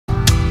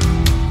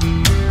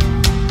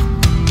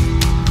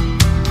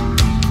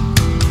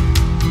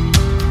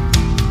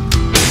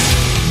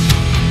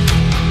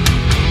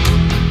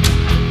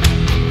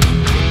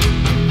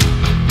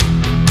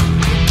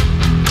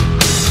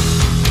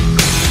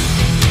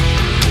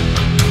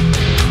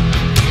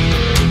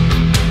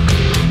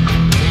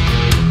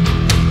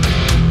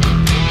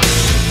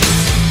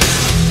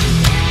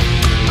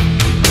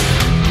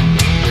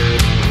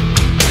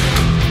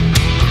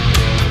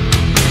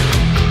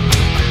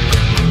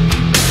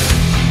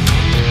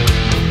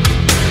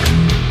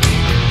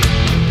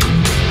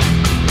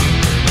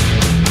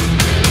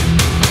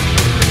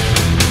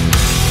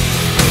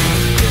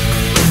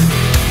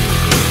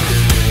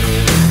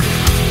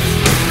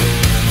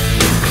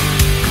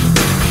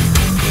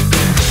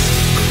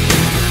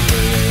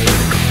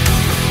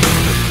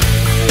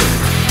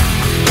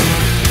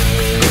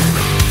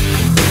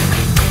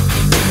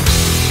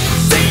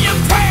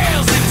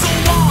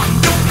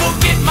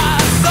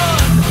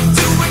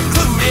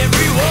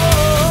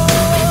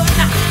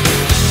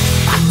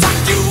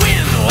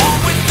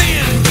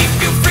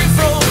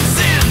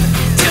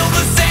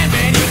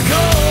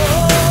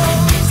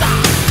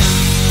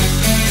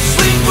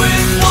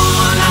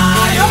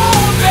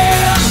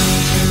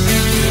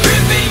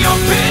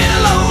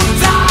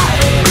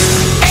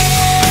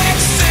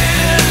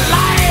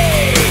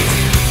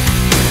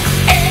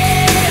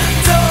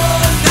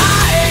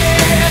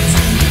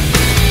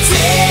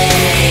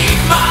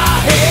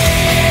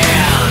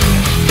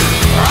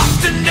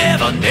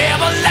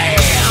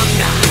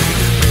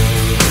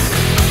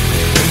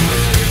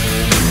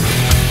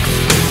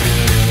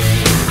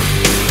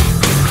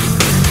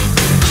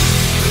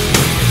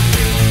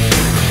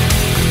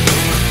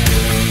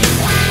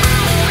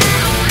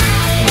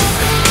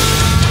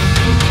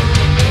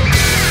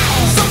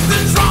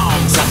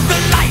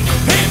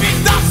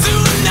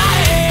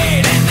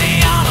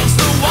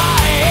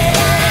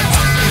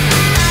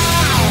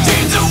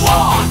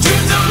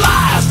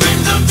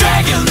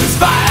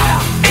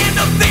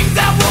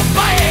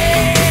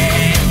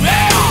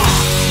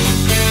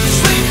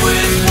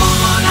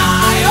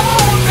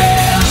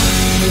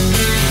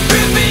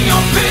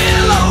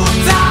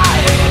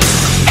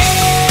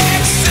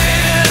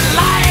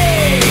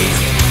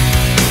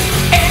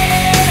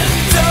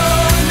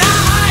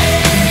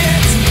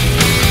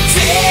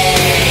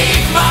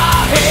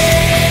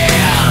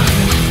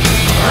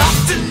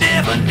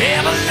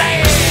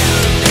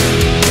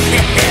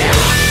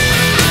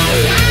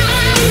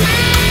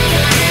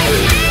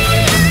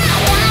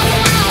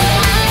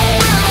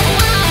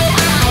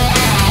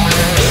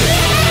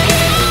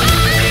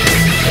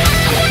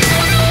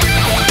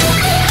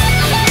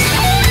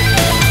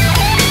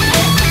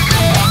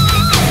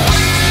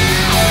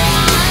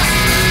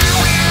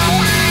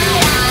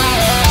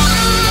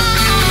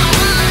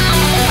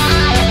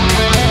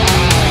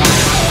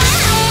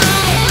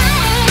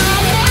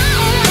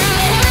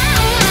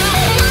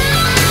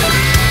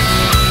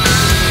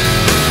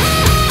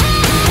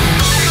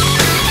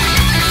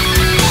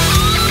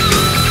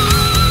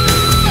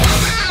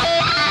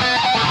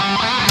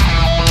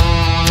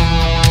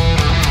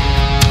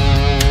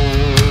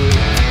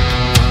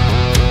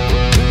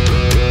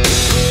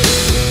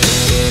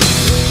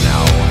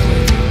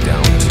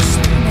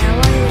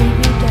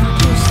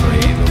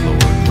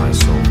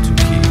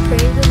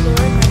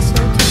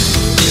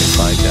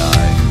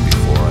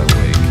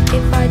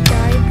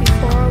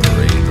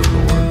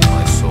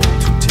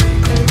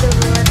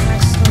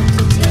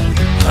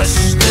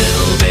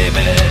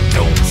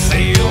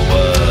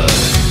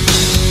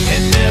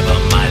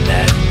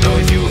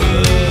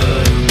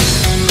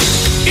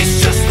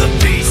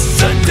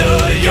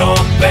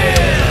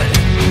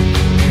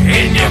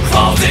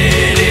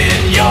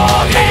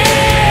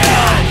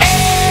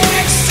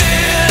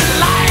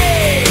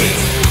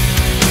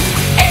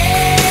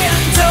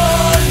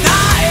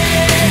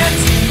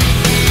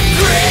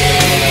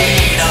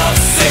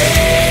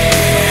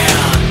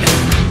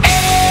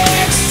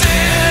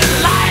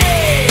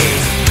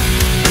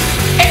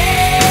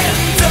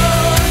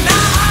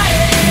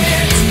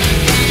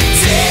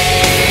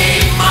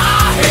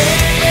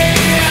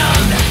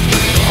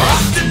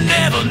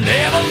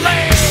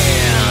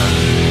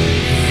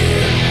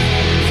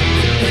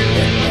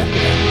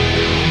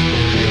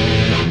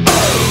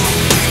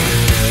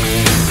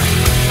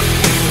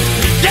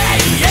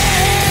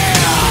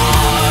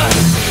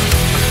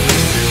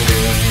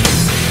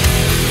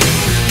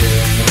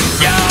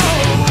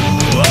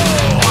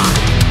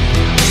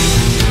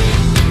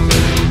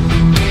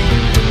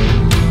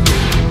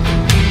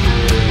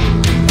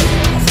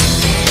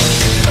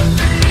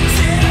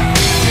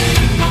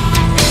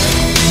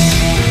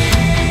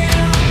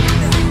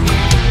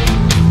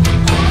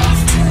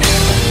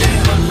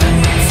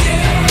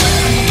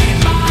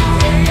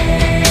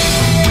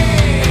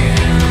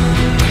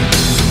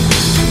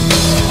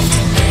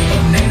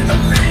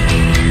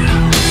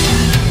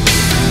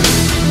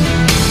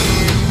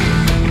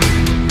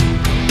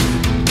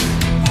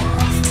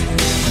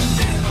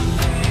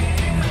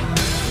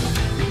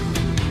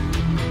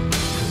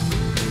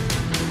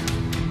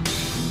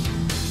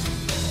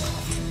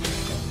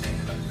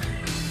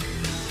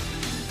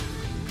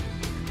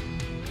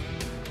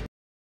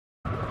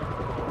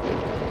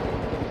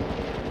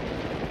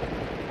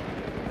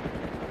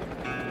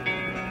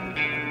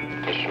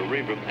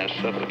cerebrum has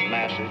suffered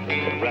massive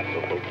and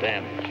irreparable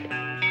damage.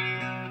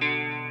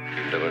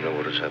 You never know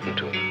what has happened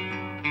to him.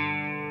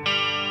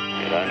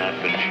 Had I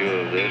not been sure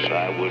of this,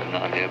 I would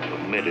not have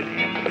permitted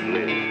him to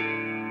live.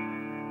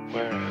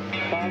 Where?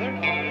 Father?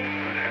 What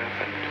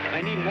happened?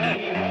 I need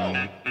help.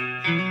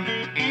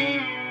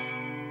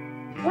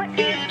 What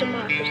is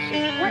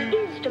democracy? What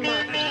is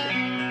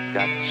democracy?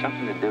 Got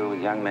something to do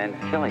with young men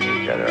killing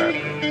each other, I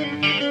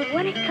think.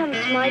 When it comes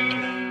my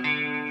turn,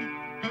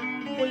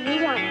 will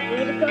you want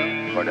me to go?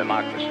 For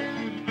democracy,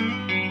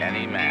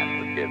 any man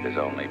would give his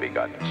only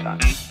begotten son.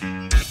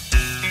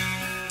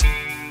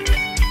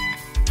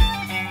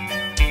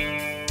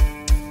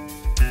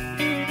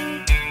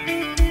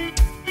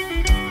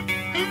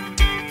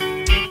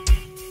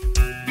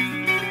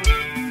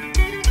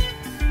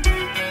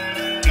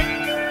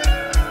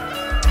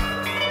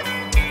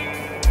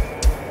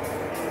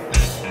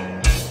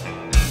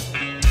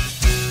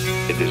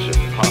 It is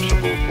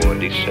impossible for a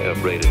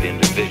decelebrated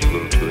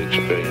individual to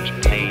experience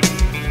pain,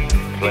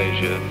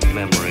 pleasure,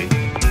 memory,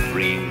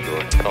 dreams,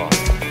 or thought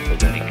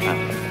of any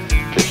kind.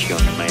 This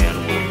young man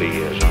will be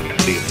as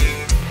unfeeling,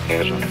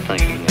 as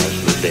unthinking as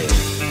the dead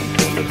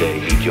until the day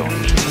he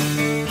joins them.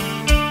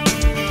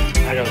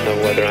 I don't know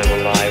whether I'm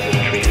alive and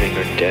dreaming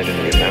or dead and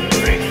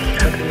remembering.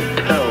 How can you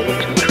tell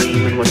what's a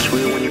dream and what's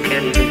real when you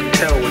can't even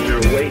tell when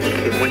you're awake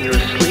and when you're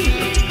asleep?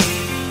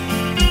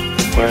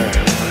 Where am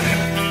I?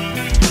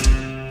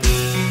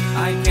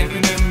 I can't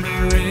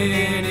remember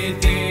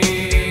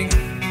anything.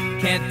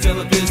 Can't tell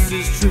if this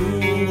is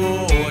true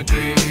or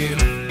dream.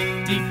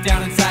 Deep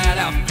down inside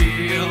I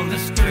feel the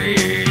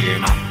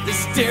scream.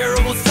 This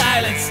terrible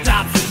silence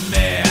stops in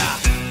there.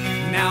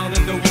 Now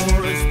that the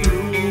war is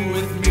through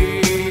with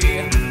me,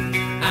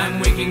 I'm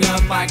waking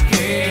up, I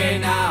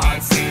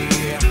cannot see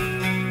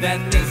that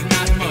there's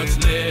not much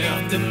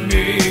left of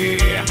me.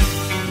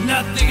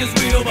 Nothing is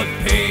real but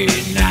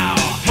pain now.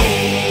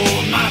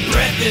 Hold my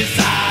breath as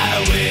I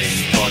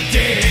wish for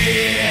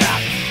death.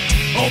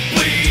 Oh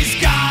please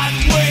God,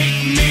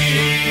 wake me.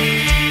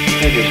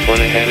 I just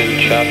went ahead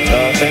and chopped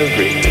off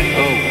everything.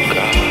 Oh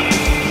God,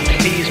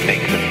 please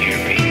make them hear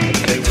me.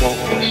 They won't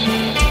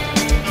listen.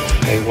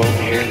 They won't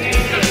hear me.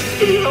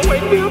 I'll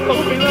wake me up,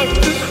 I'll be like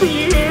this for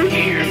years.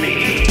 Hear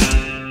me.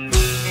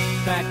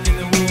 Back in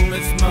the room,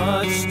 it's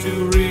much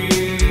too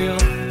real.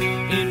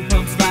 In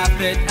pumps life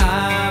that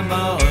I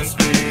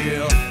must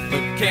feel,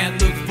 but can't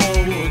look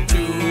forward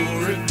to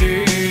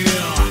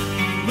reveal.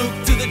 Look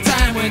to the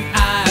time when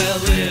I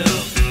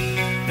live,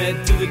 head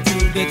to the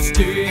dude that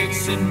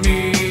sticks in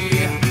me,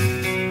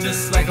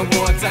 just like a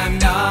wartime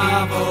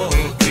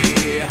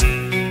novelty,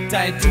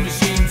 tied to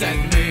machines that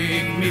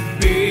make me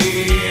be.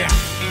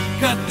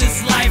 Cut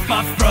this life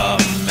off from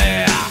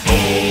me.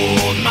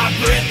 Hold my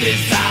breath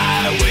as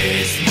I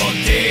wish for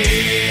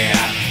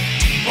death.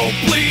 Oh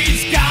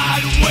please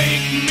God,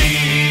 wake me.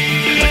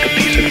 It's like a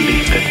piece of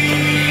meat that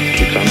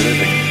keeps on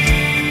living.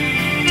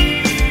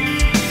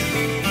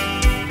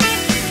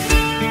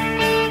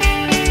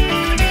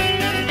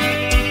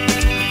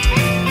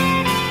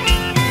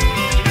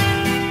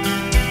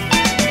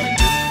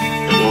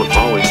 It won't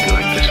always be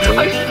like this, will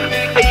it?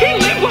 I can't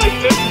live like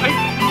this.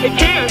 I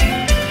can't.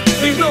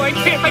 Please, no, I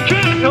can't. I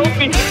can't. Help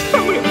me.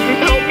 Somebody please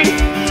help me.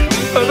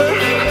 Mother,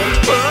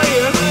 where are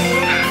you?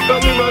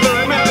 Help me, Mother.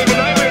 I'm having a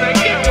nightmare and I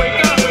can't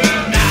wake up.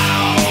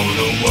 Now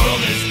the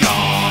world is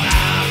gone,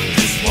 I'm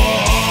just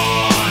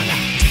one.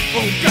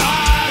 Oh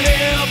God,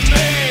 help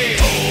me.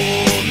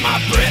 Hold my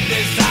breath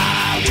as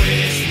I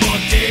wish for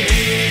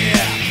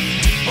death.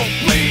 Oh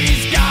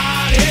please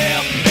God,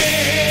 help me.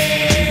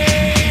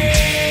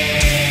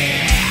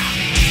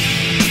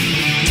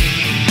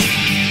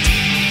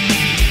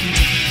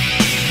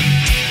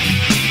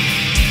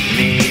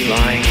 Me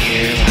lying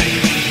here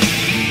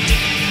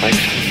like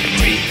some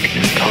freak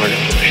in a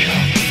carnival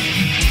show.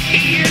 He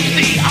is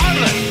the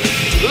armless,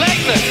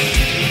 legless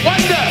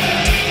wonder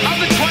of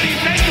the 20th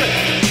century.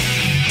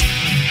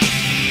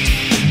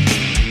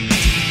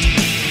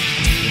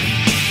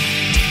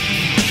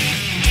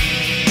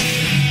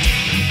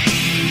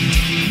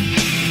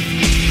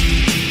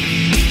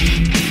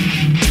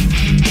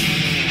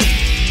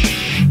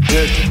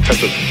 It has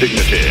a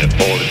dignity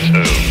all its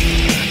own.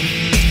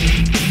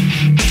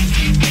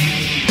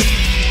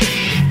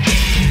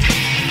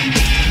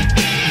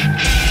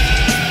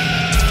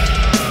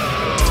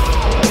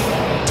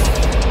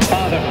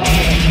 Father,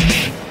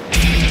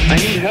 I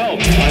need help.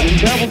 I'm in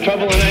terrible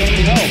trouble and I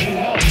need help.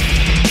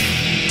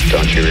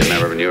 Don't you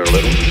remember when you were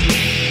little?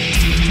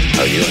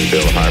 How you and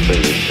Bill Harper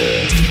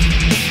would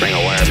string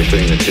a wire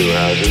between the two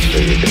houses so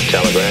you could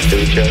telegraph to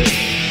each other?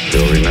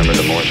 Still remember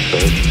the Morse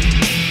code?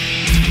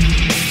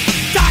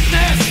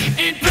 Darkness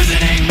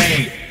imprisoning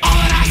me. All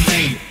that I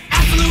see,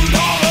 absolute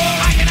horror.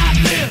 I cannot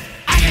live,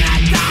 I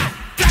cannot die.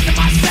 Trapped in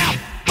myself,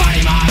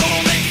 body my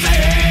only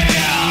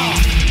cell.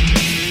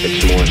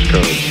 It's Morse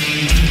code.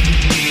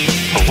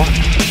 For what?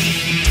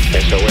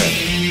 SOS.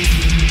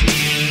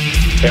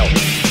 Help.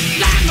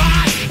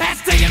 Landmine has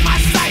taken my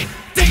sight,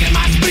 taken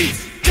my speech,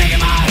 taken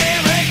my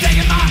hearing,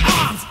 taken my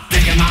arms,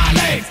 taken my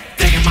legs,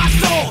 taken my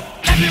soul,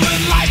 left me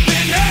with life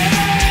in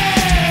hell.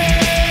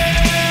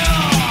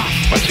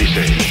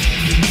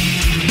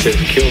 says,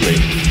 kill me.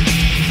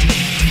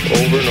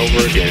 Over and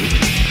over again.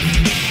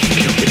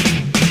 Kill me.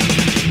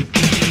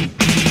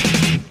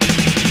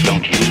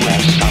 Don't you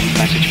have some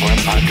message for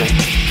him, Padre?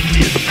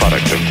 He's the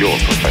product of your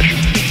profession,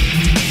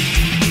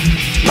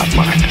 not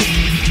mine.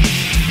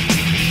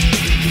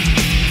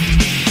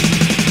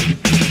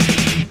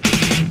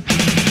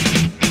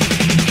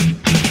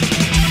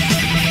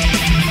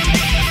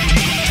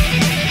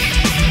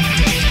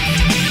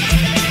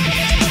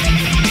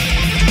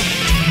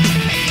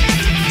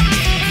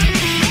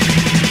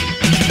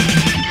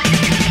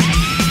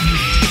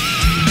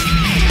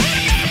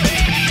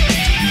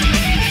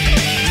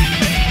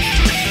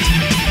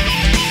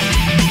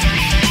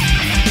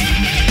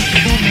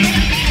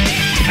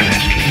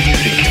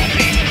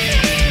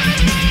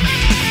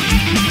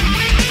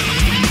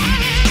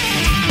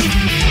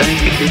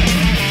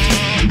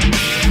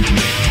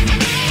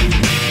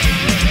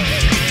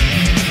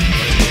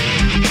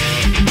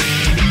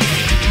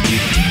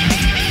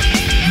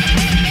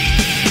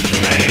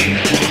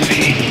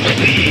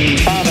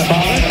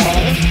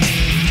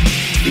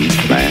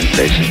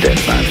 Faces death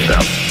by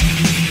himself.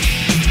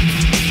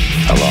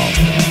 Alone.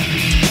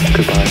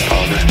 Goodbye,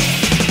 Father.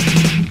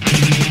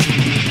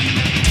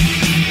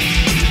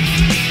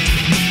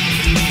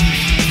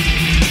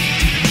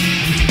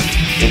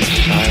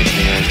 Inside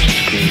me, I'm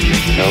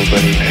screaming.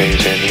 Nobody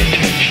pays any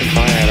attention. If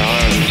I had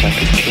arms, I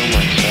could kill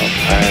myself.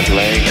 If I had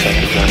legs, I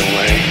could run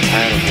away. If I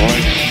had a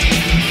voice,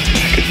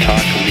 I could talk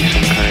and be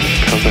some kind of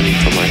company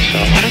for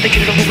myself. Why don't they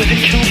get it over with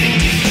and kill me?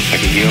 I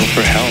could yell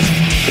for help,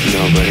 but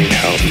nobody'd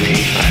help me.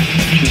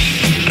 I've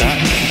just got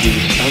to do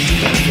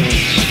something. I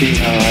don't see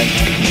how I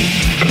can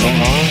go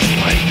on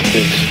like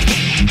this.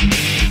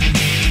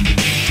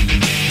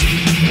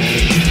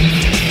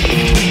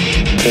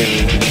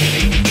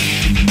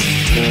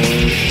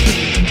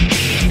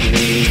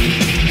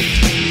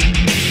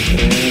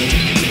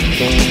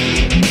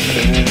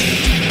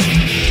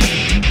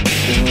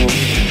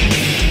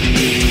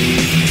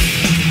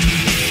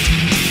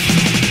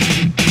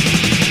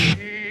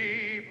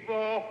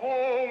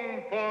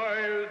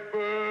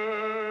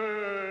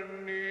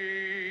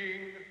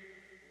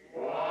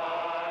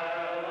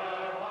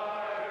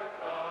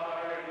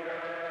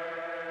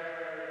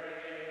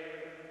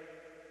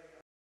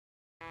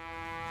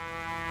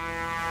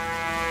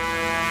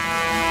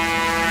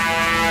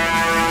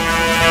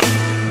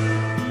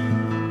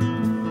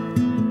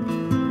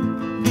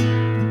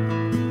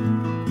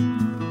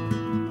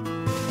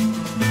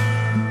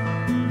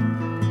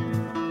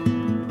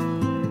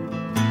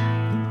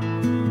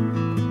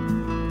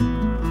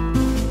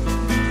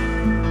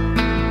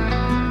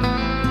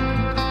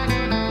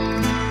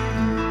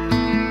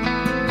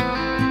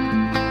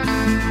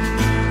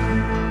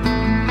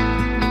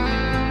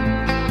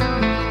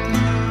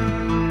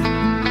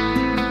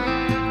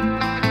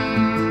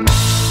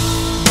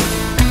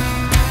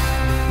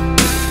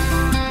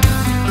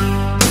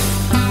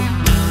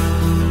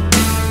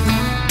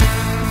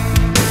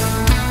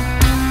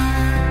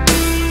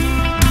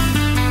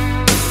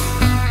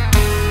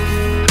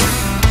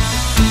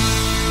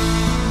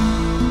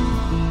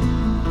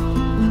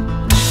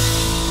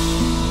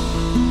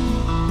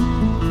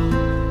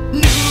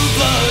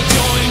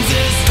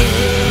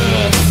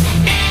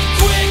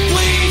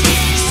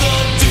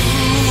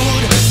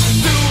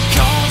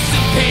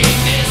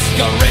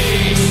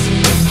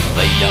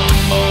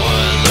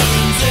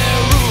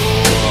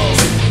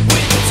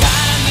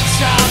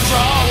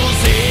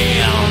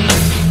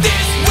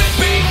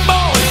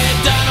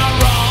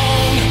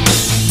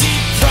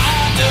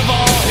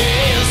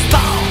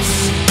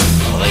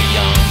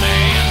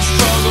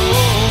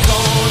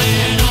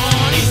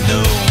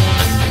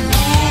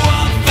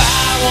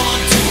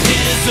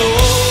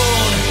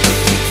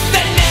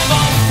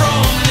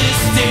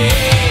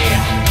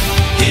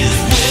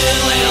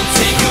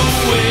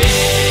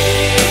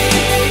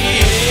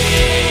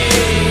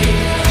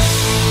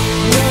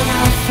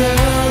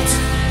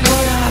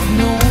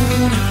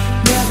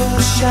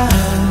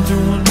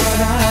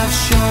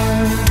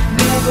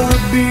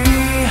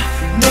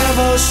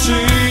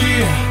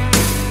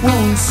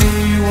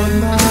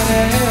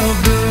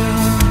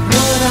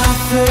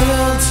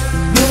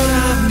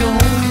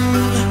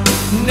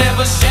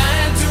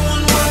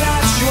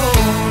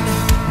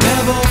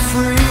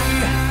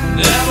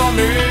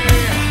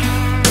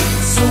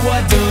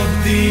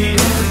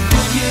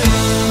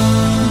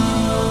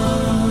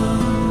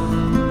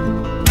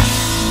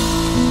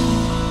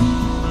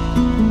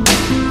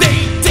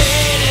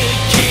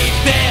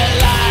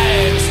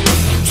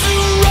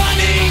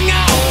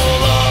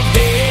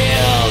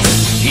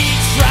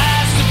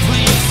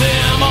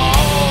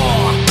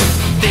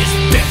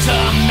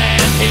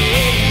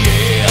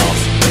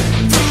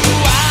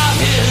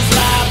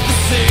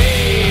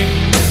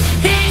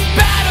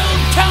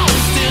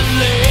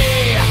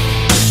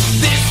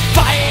 This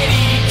fight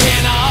he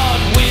cannot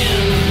win.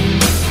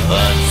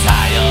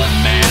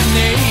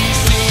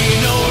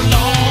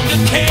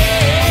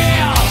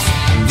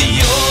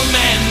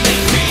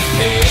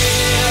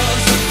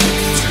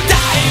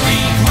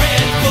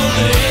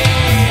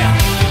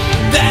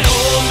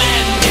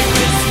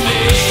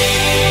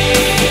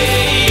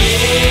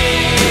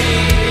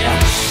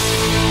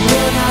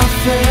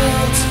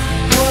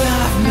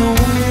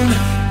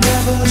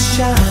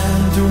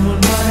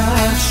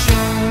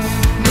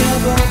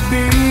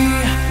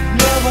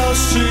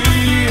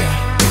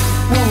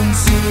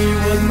 won't see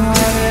what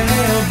might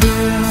have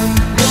been.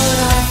 What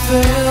I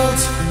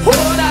felt,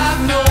 what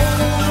I've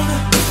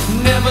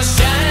known, never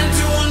shine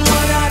doing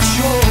what I've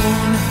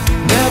shown.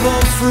 Never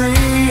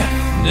free,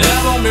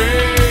 never me.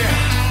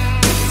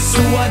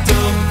 So I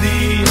dub the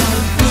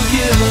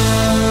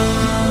unforgiven.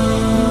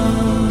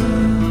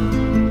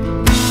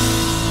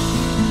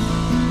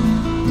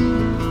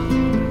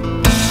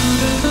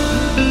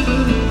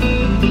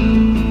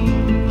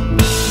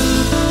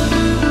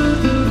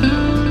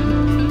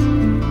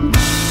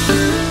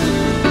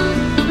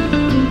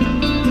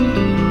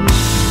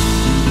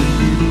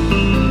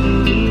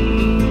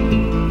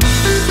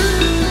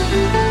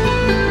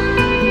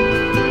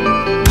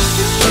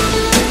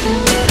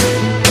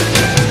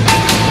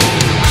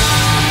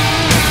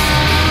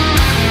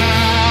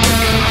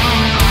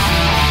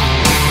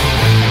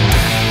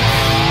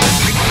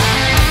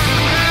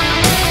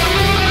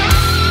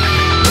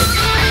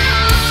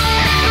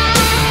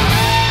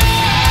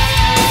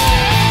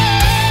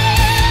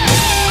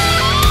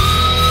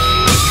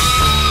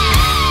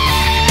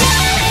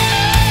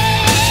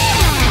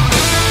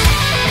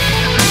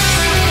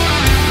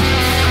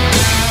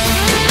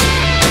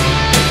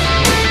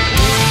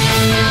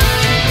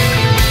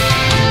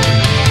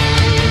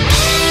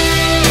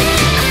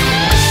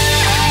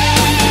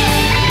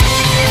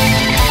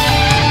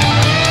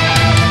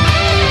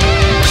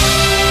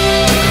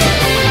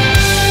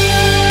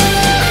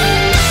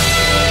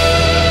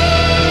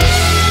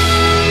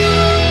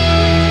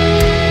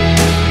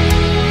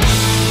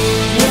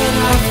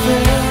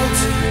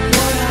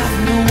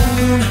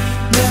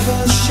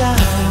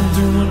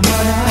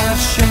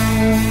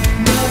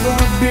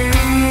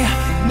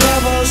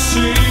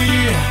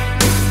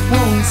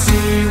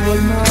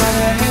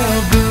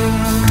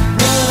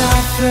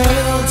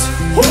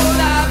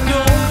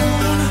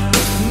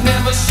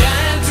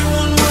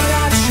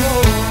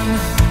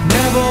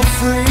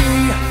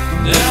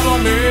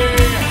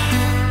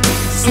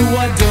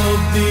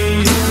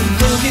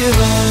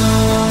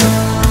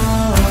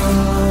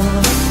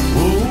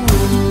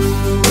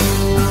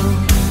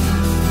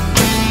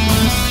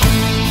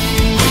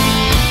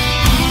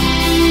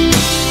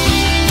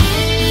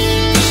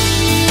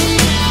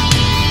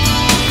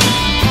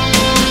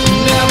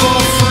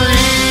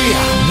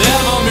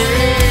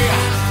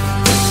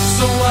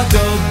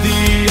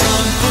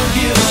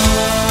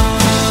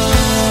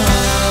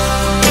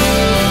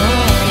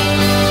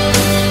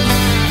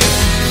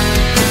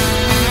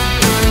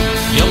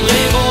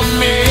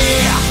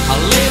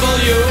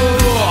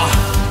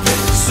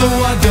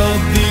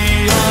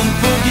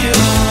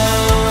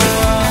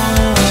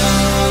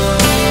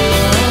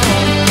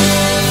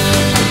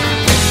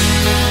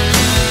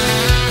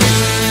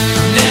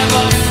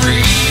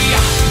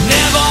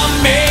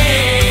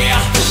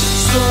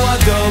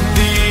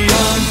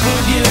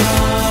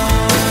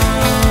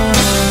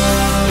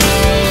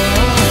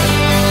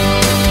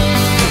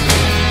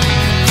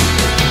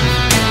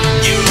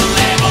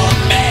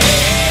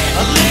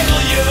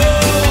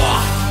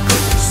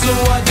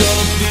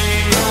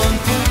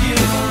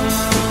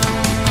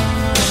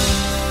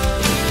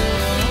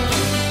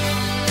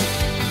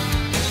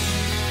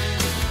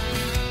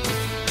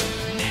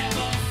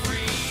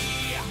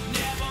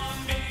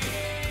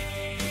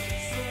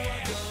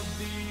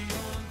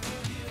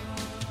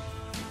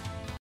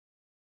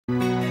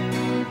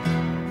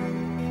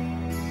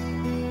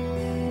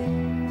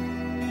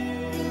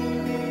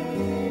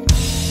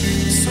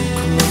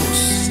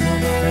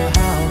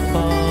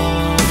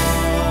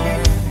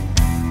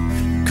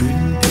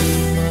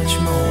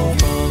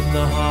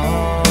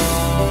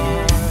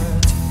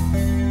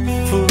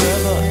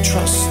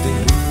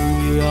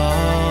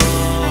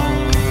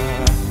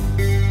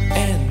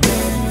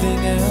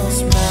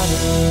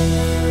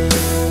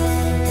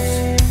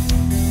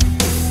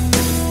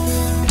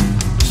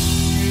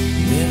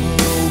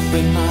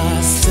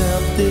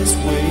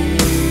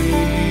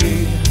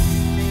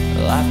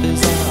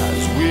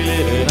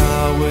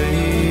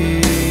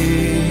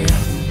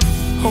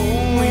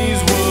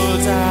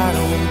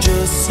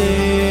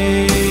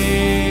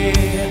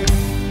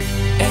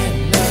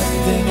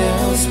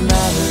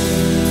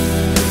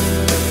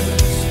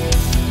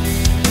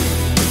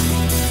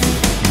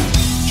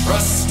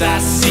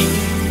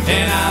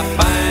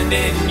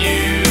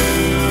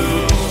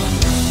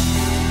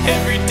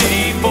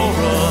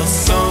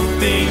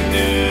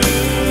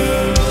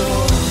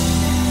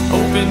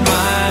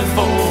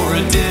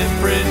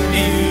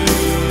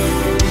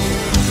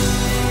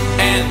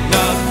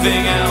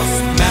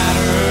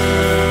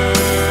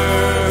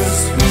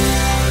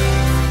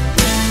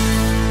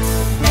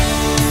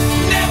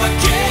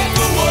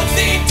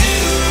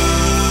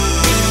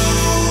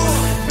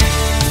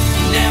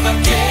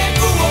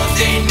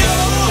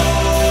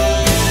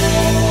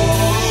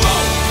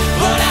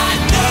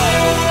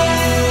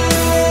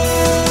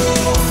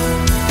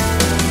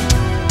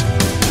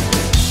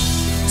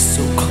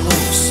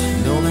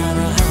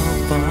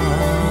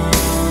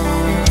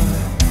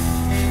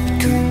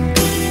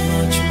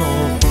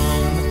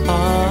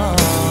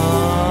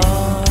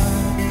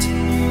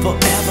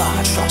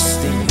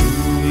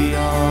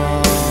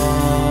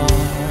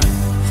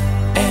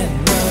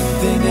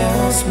 nothing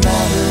else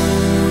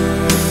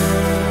matters.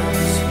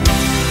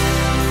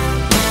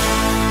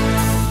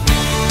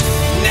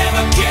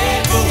 Never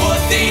cared for what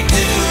they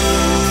do.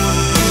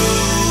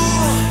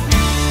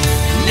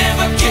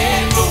 Never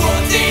cared for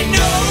what they know.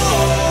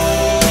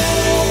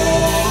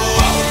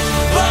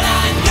 But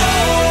I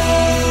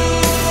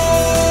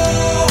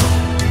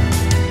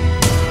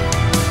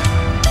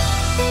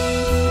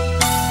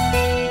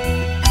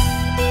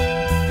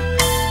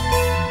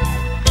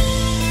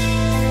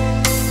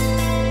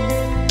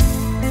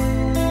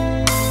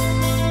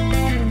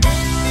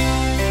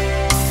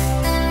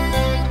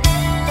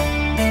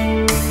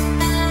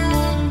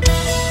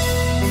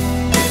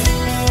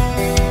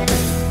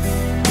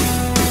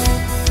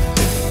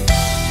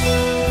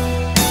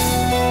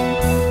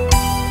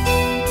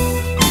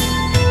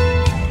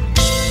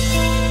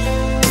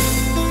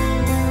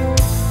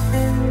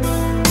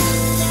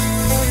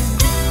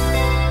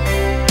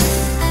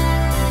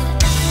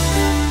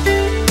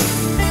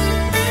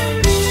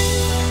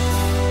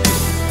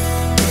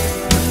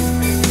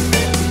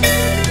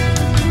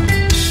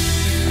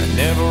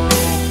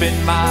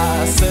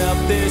myself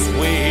this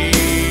way.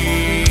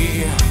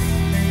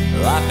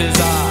 Life is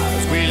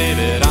ours, we live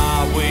it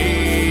our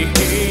way.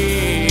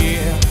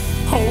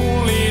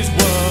 Hold these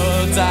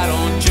words I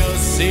don't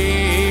just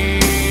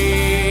say,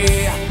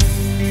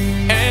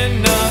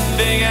 and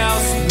nothing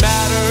else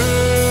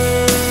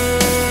matters.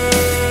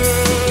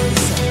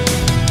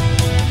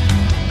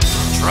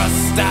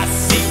 Trust I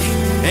seek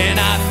and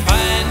I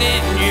find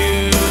in you.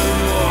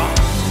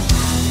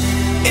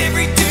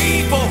 Every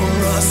day for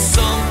us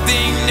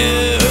something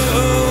new.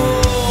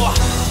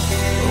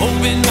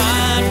 Open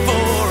mind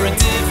for a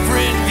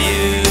different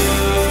view.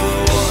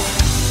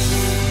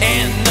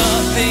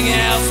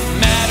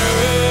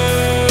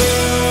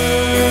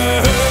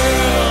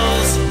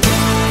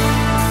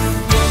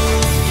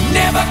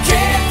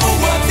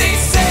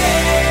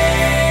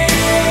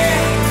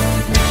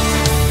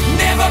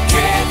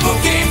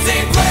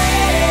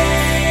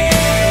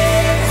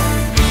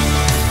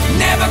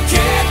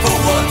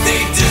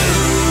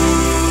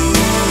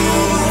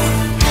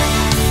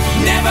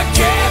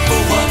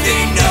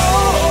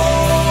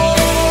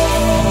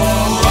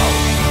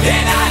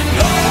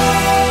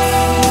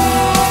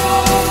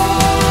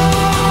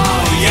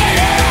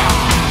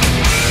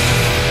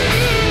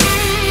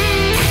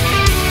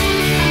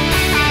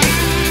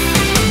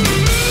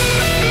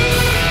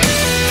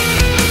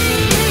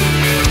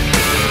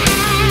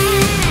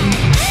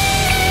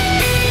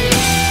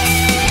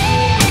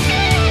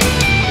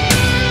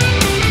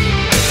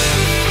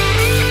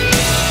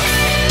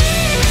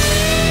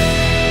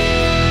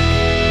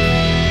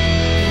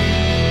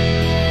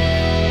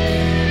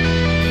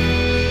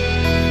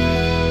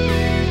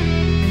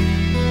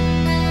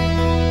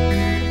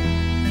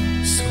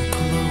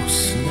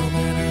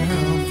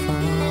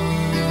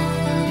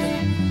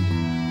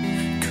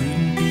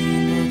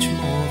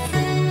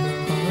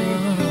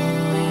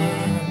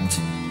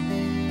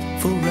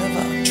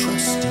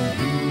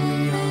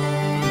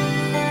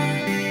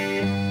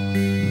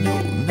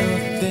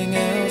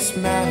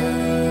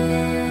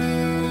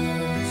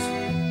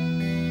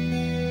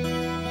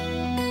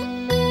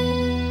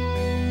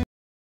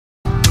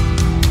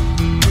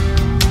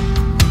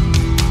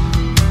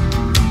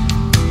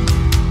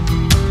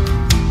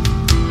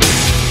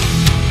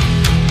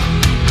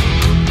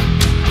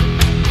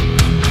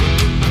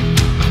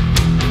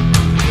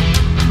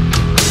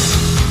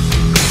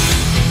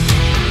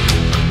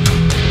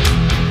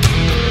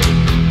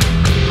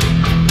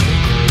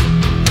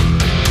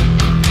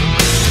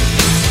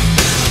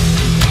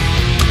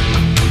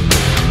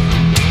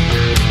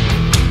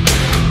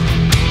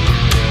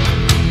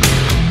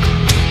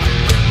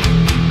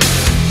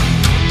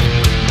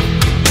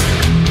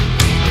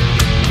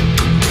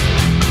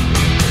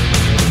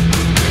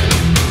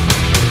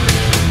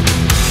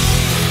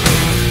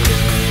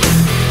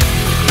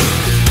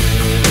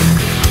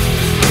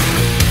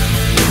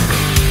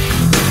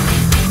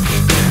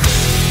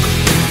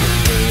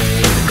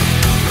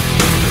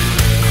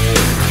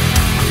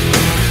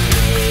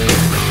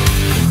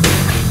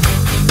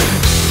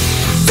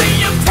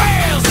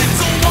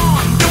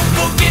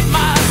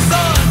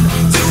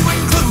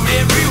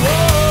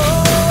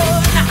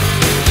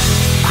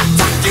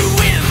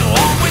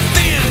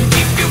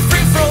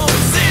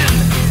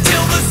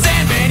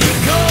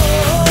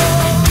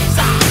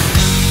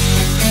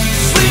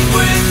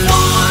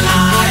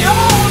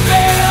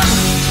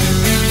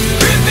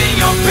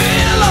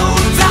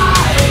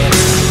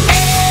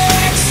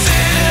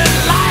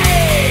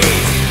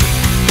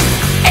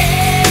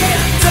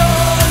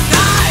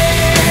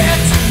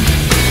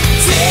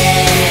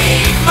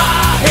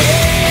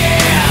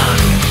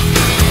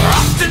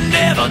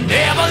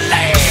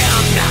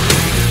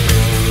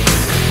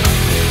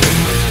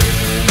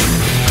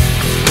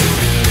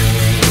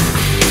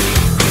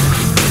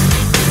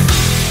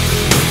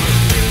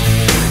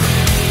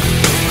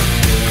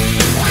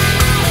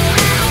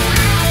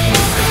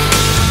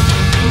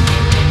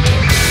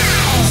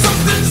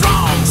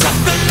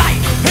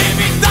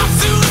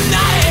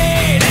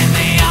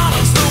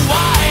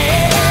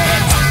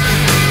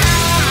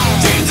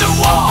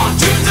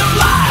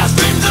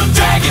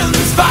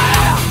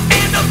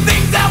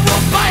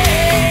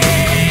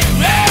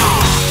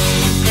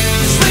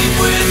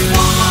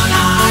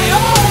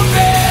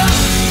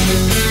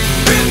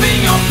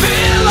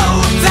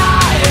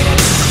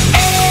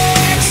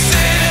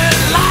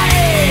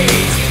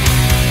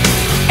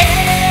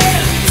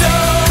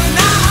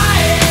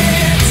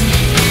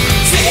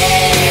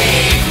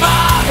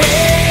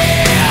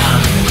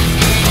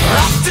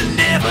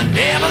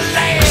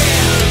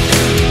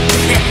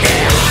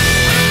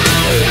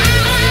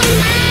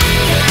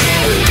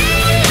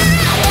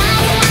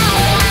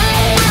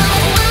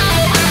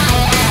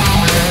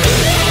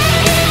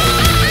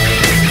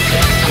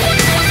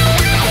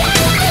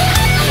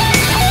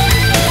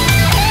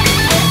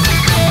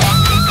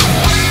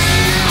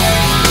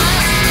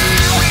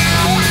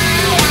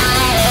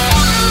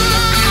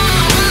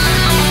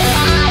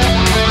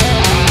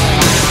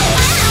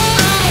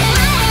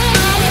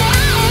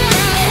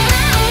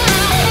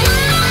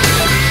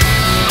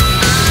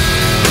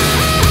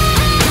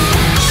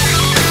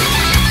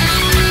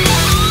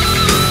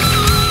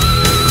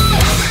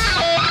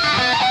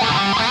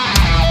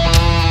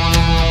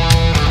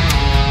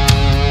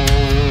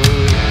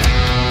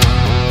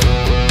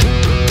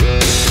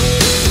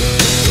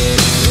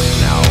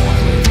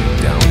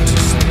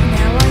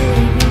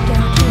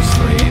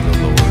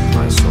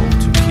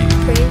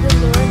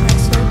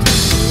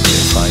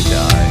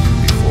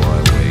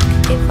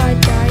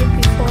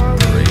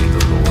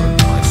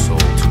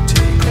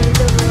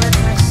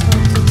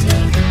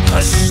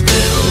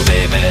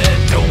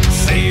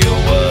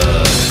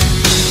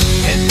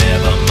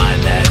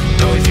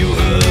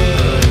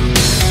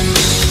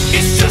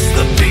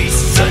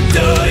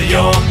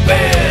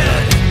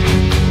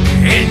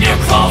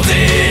 falls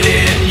it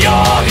in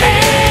your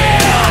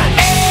hand.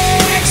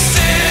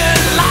 Exit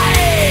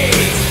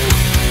light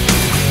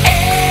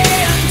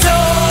into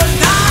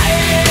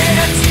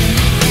night.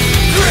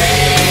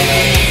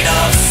 Grain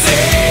of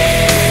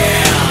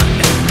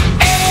sand.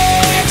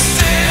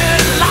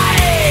 Exit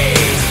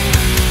light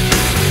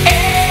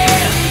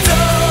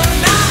into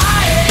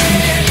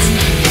night.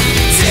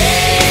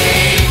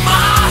 Take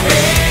my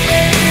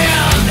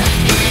hand.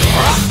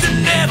 Off to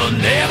never,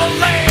 never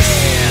land.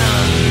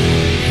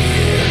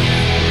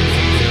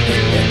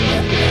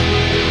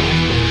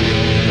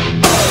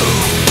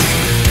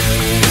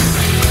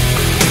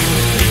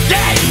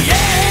 Yeah,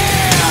 yeah.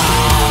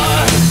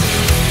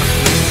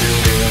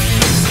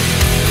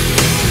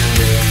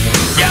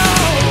 Yo.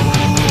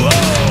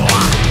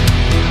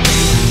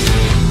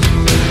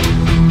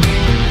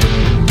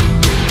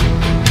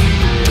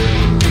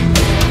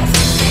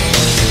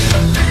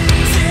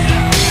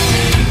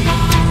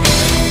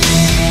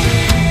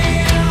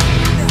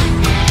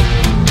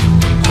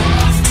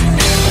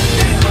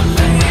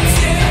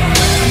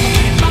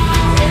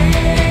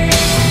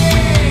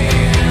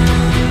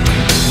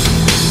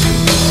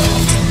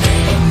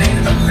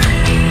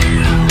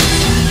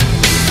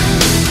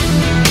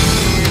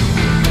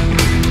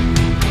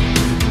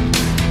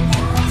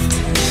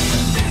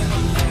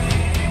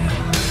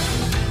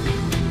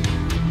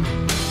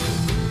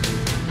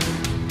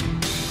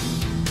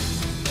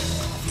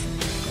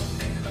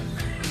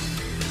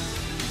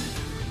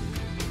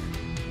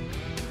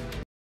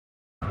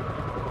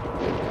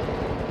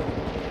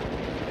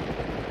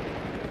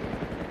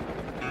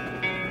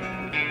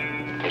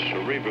 The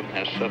cerebrum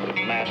has suffered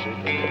massive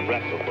and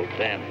irreparable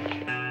damage.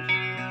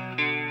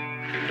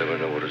 You never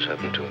know what has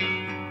happened to him.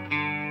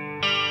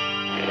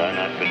 Had I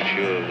not been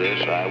sure of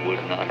this, I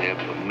would not have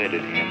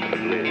permitted him to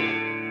live.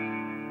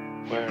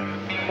 Where?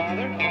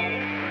 Father? What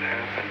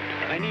happened?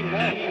 I need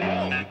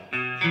help.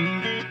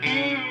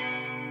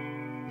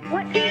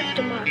 What is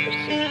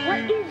democracy?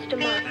 What is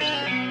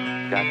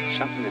democracy? Got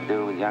something to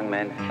do with young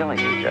men killing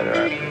each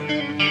other.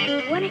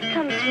 When it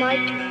comes my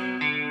turn,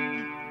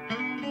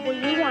 will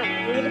you want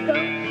me to go?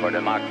 For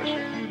democracy,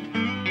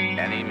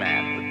 any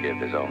man would give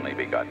his only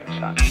begotten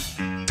son.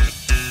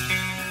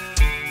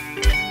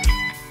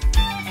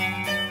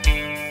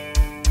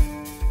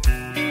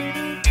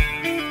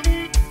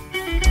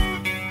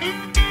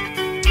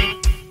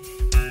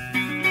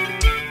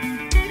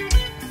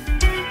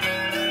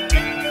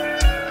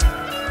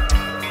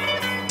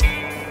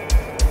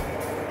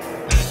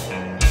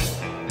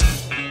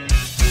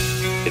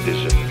 It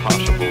is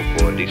impossible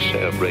for a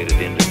decerebrated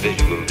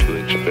individual to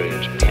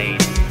experience pain,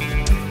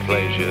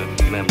 pleasure,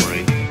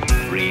 memory,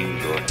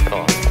 dreams, or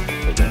thought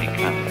of any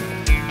kind.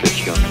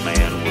 This young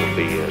man will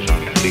be as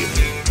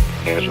unfeeling,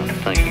 as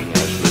unthinking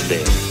as the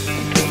dead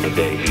until the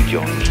day he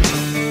joins them.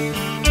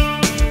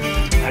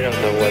 I don't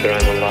know whether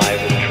I'm alive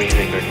and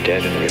dreaming or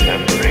dead and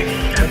remembering.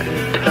 How can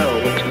you tell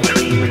what's a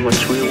dream and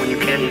what's real when you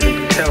can't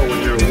even tell when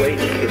you're awake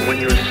and when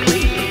you're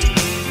asleep?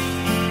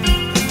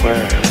 Where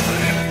am I?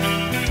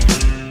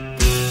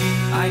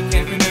 I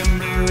can't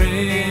remember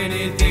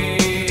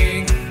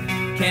anything.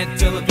 Can't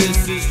tell if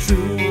this is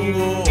true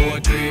or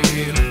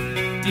dream.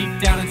 Deep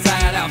down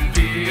inside I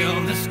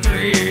feel the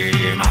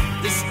scream.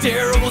 This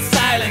terrible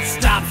silence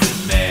stops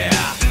in there.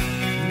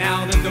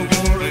 Now that the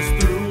war is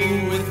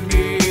through with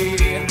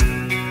me,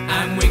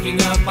 I'm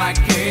waking up, I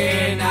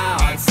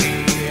cannot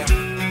see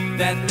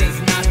that there's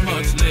not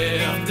much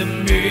left of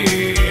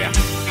me.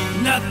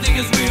 Nothing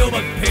is real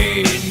but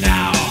pain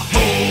now.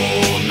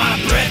 Hold my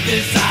breath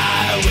as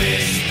I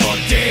wish for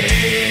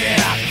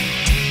death.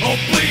 Oh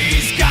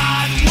please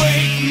God,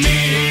 wake me.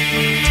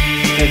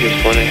 I just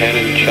went ahead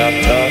and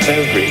chopped off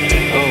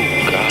everything. Oh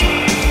God,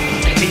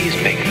 please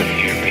make them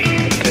hear me.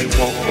 They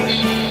won't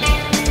listen.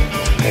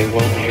 They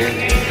won't hear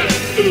me.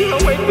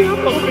 I'll wake me up.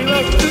 I'll be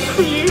like this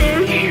for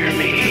years. Hear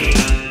me.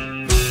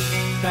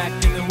 Back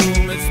in the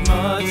womb, it's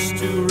much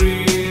too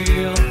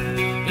real.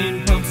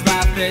 In pumps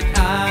life that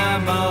I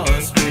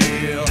must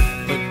feel,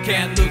 but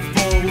can't look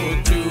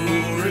forward to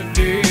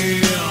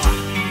reveal.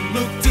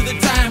 Look to the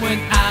time when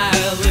I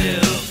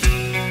lived,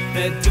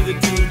 led to the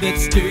tube that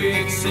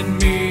sticks in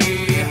me,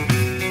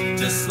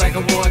 just like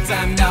a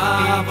wartime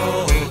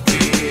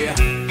novelty,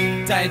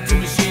 tied to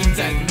machines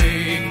that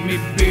make me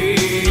be.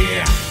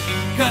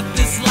 Cut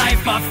this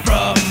life off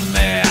from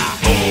me.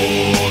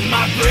 Hold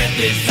my breath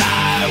as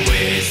I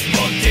wish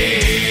for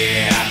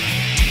death.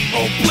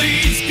 Oh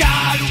please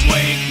God,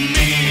 wake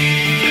me.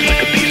 It's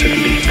like a piece of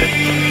meat that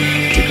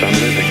keeps on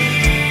living.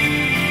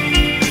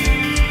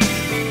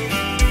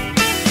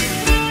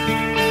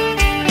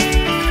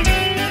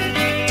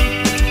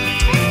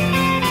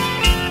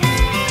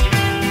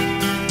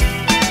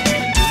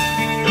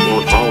 It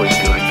won't always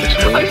be like this,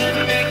 will it?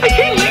 I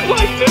can't live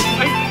like this.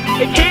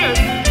 I can't.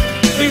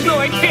 Please, no,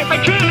 I can't. I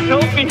can't.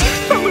 Help me.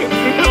 Somebody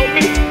please help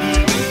me.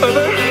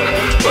 Mother,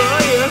 where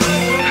are you?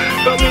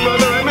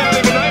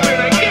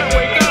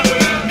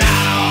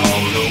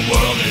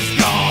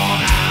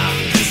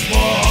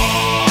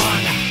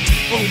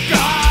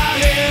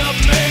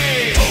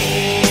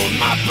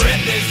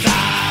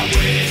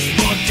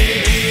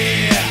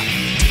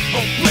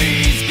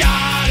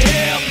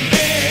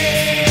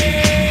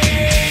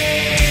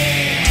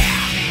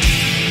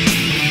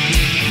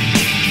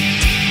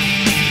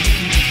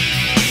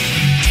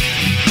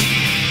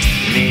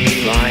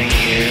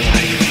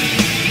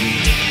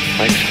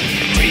 like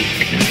some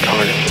freak in a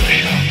carnival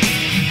show.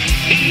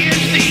 He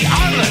is the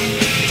armless,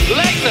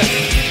 legless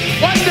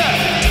wonder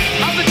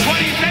of the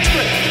 20th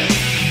century.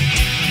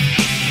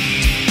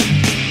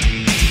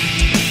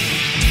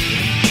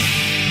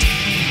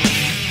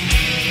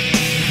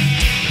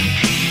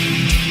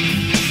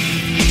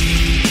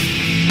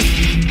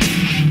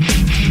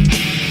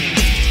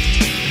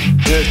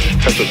 It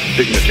has a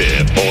dignity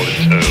all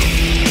its own.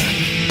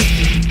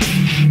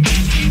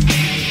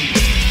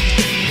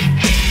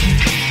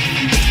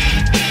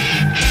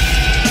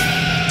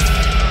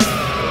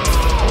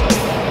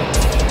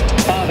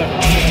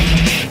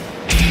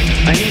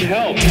 I need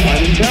help.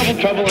 I'm in terrible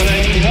trouble and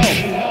I need help.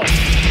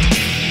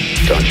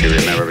 Don't you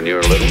remember when you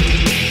were little?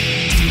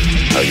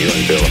 How you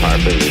and Bill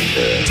Harper would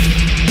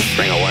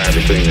string a wire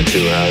between the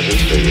two houses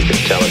so you could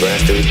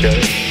telegraph to each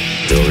other?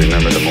 Still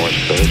remember the Morse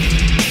code?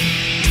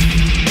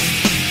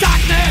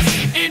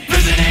 Darkness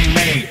imprisoning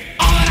me.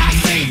 All that I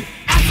see,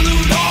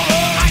 absolute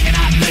horror. I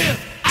cannot live,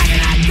 I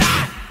cannot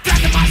die.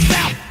 Trapped in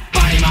myself,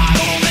 body my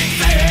only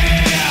fear.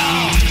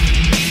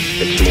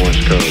 It's Morse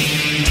code.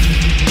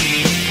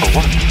 For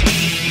what?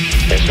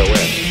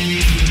 SOS.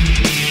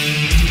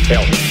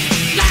 Help.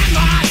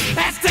 Landmine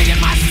has taken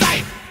my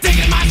sight,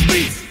 taken my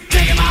speech,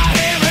 taken my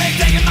hearing,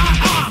 taken my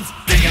arms,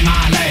 taken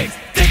my legs,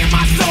 taken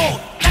my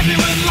soul, left me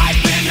with life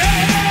in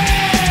hell.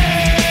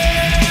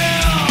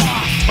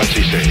 What's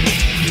he saying?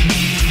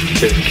 He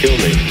says kill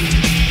me.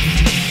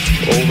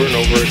 Over and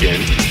over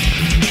again.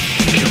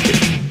 Kill me.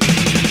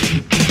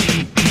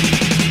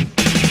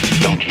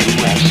 Don't you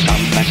have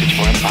some message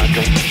for him,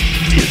 Padre?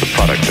 He's the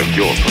product of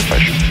your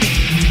profession,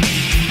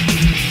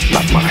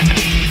 not mine.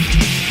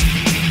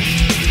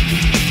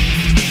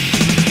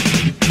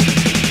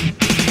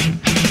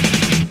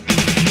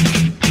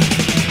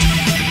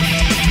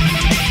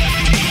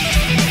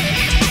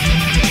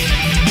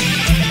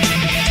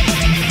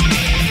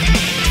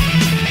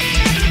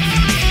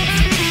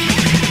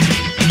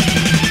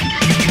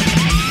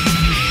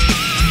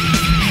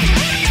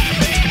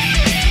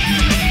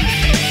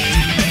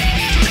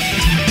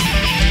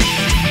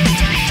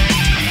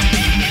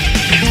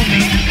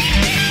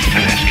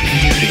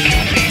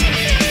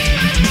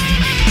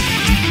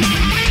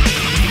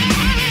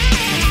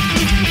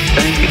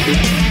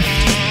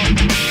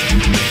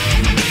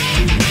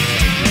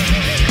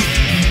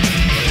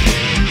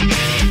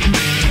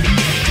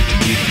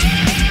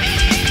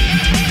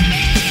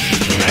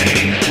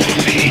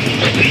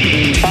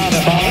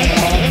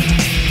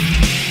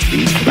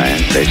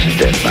 Faces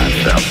death by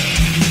himself.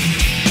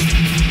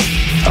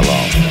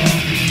 Alone.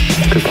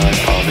 Goodbye,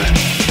 Father.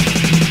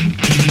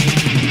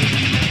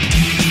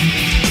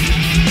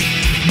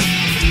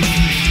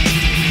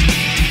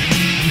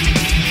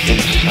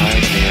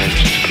 Inside me, I'm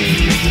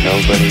screaming.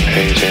 Nobody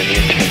pays any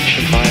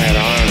attention. If I had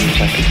arms,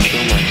 I could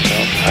kill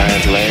myself. If I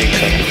had legs,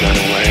 I could run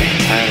away.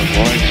 If I had a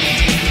voice,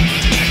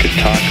 I could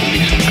talk and be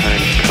some kind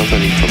of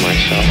company for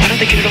myself. Why don't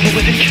they get it over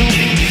with and kill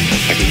me?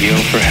 I could yell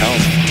for help,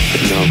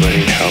 but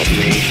nobody'd help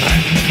me.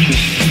 I've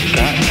just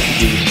got to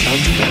do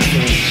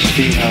something and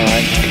see how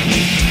I can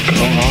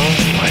go on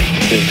like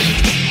this.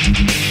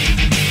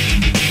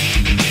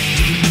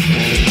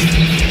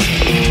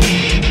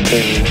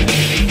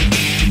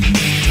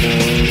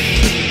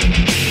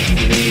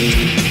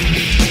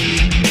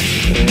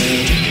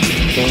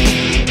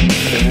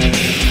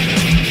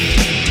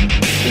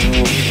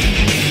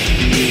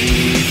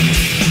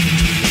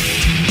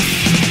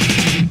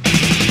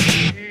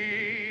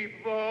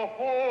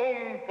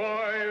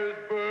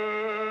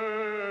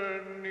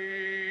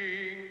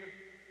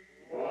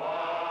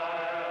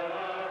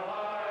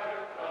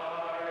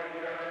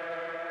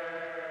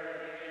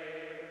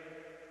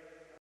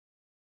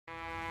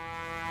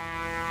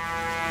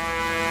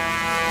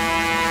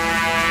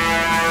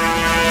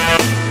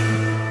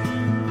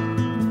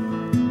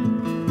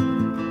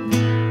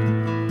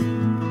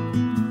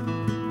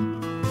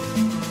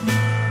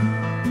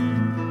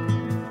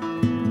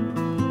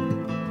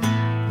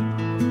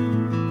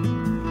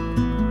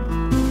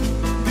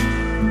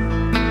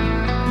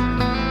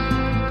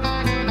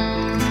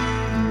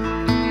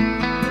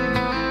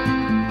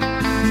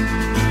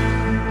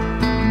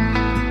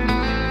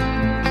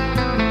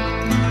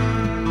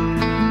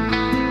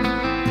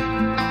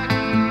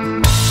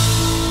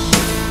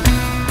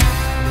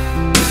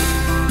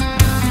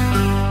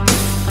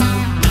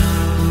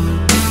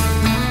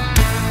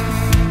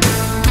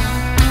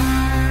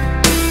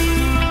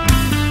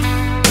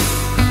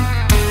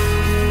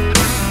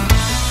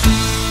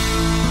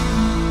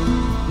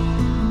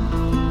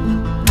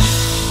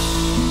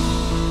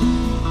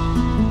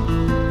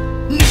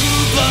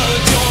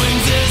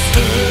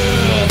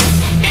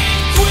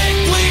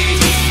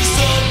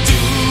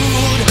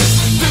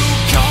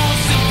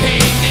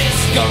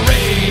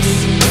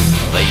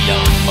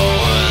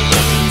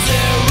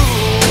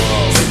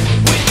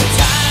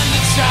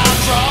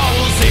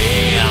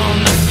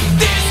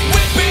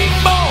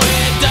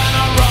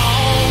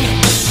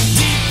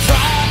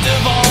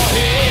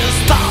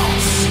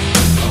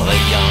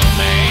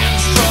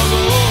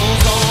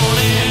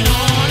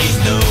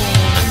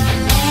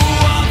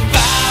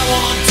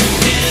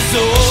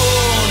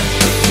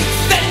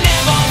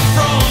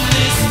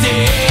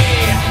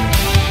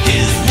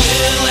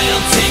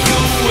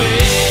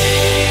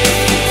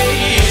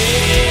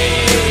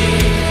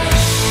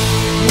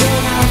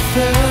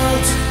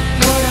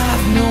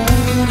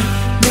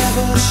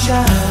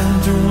 shine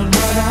doing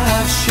what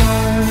I've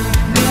shown.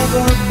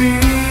 Never be,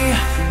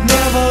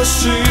 never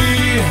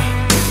see,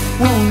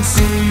 won't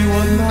see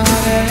what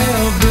might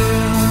have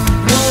been.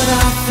 What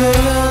I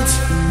felt,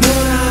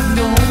 what I've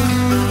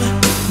known.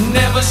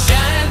 Never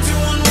shine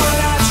doing what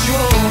I've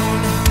shown.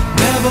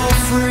 Never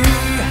free,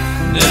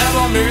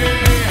 never me.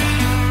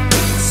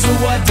 So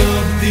I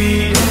dug the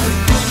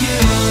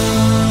Unforgiven.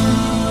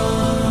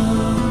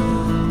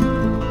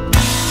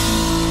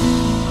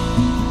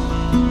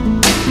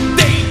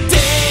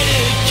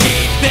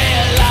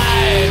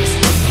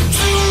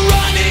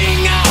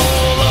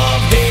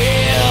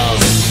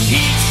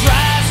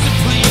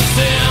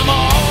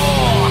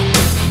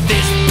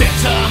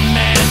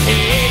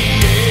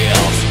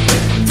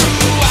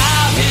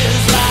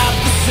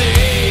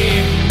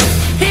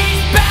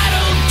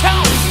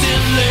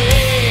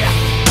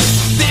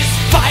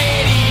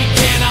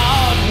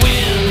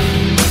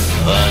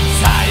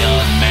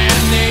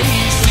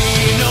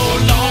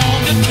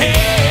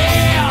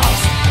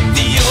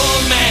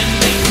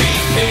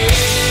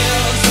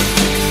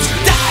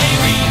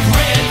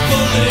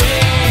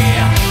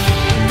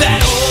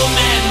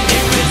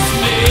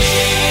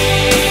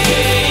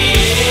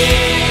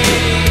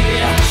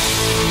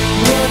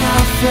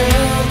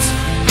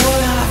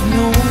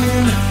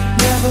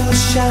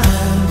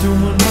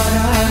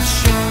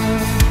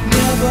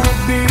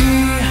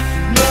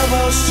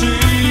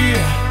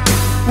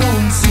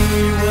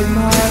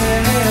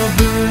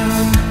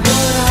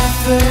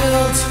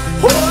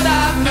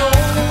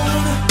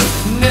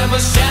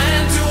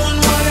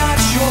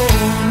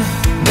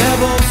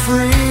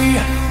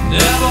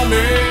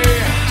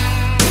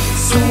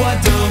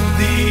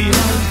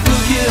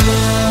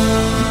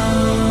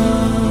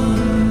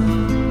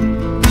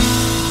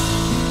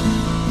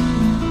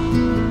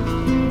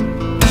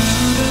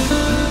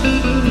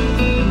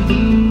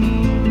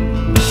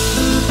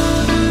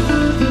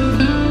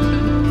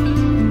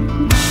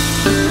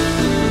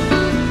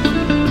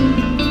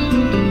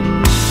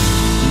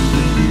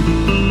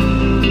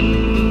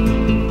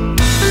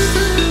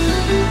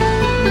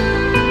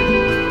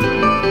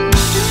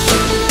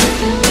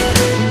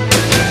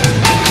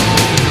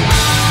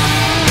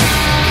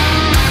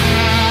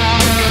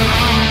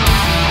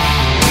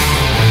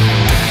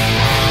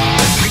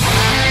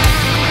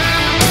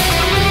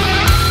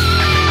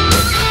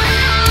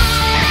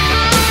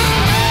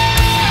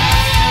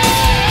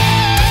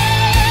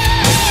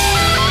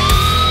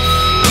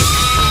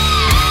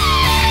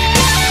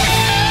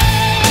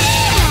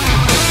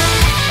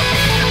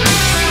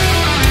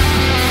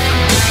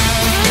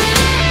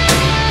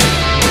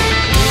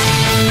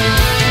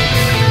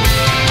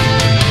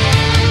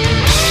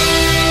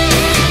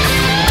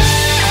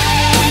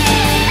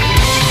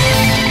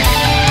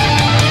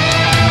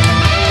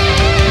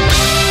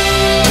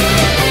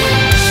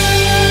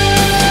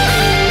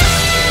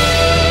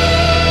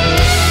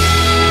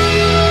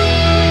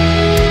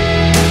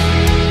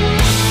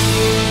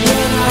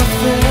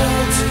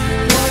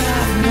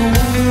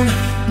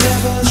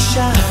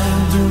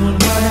 Shine doing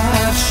what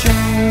I've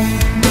shown.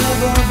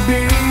 Never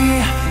be,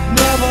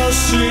 never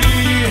see,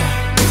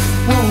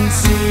 won't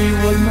see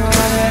what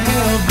might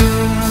have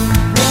been.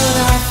 What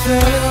I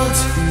felt,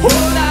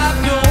 what I've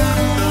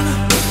known.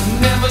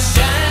 Never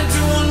shine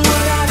doing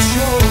what I've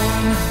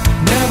shown.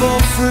 Never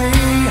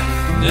free,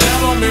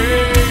 never me.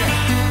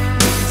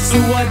 So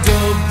I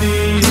dug the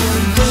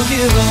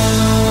Unforgiven.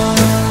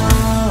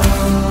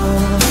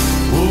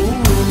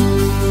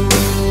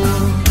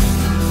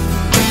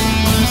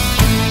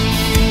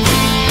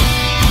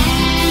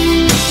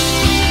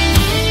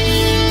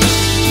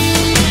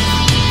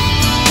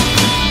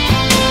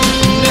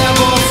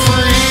 Never free.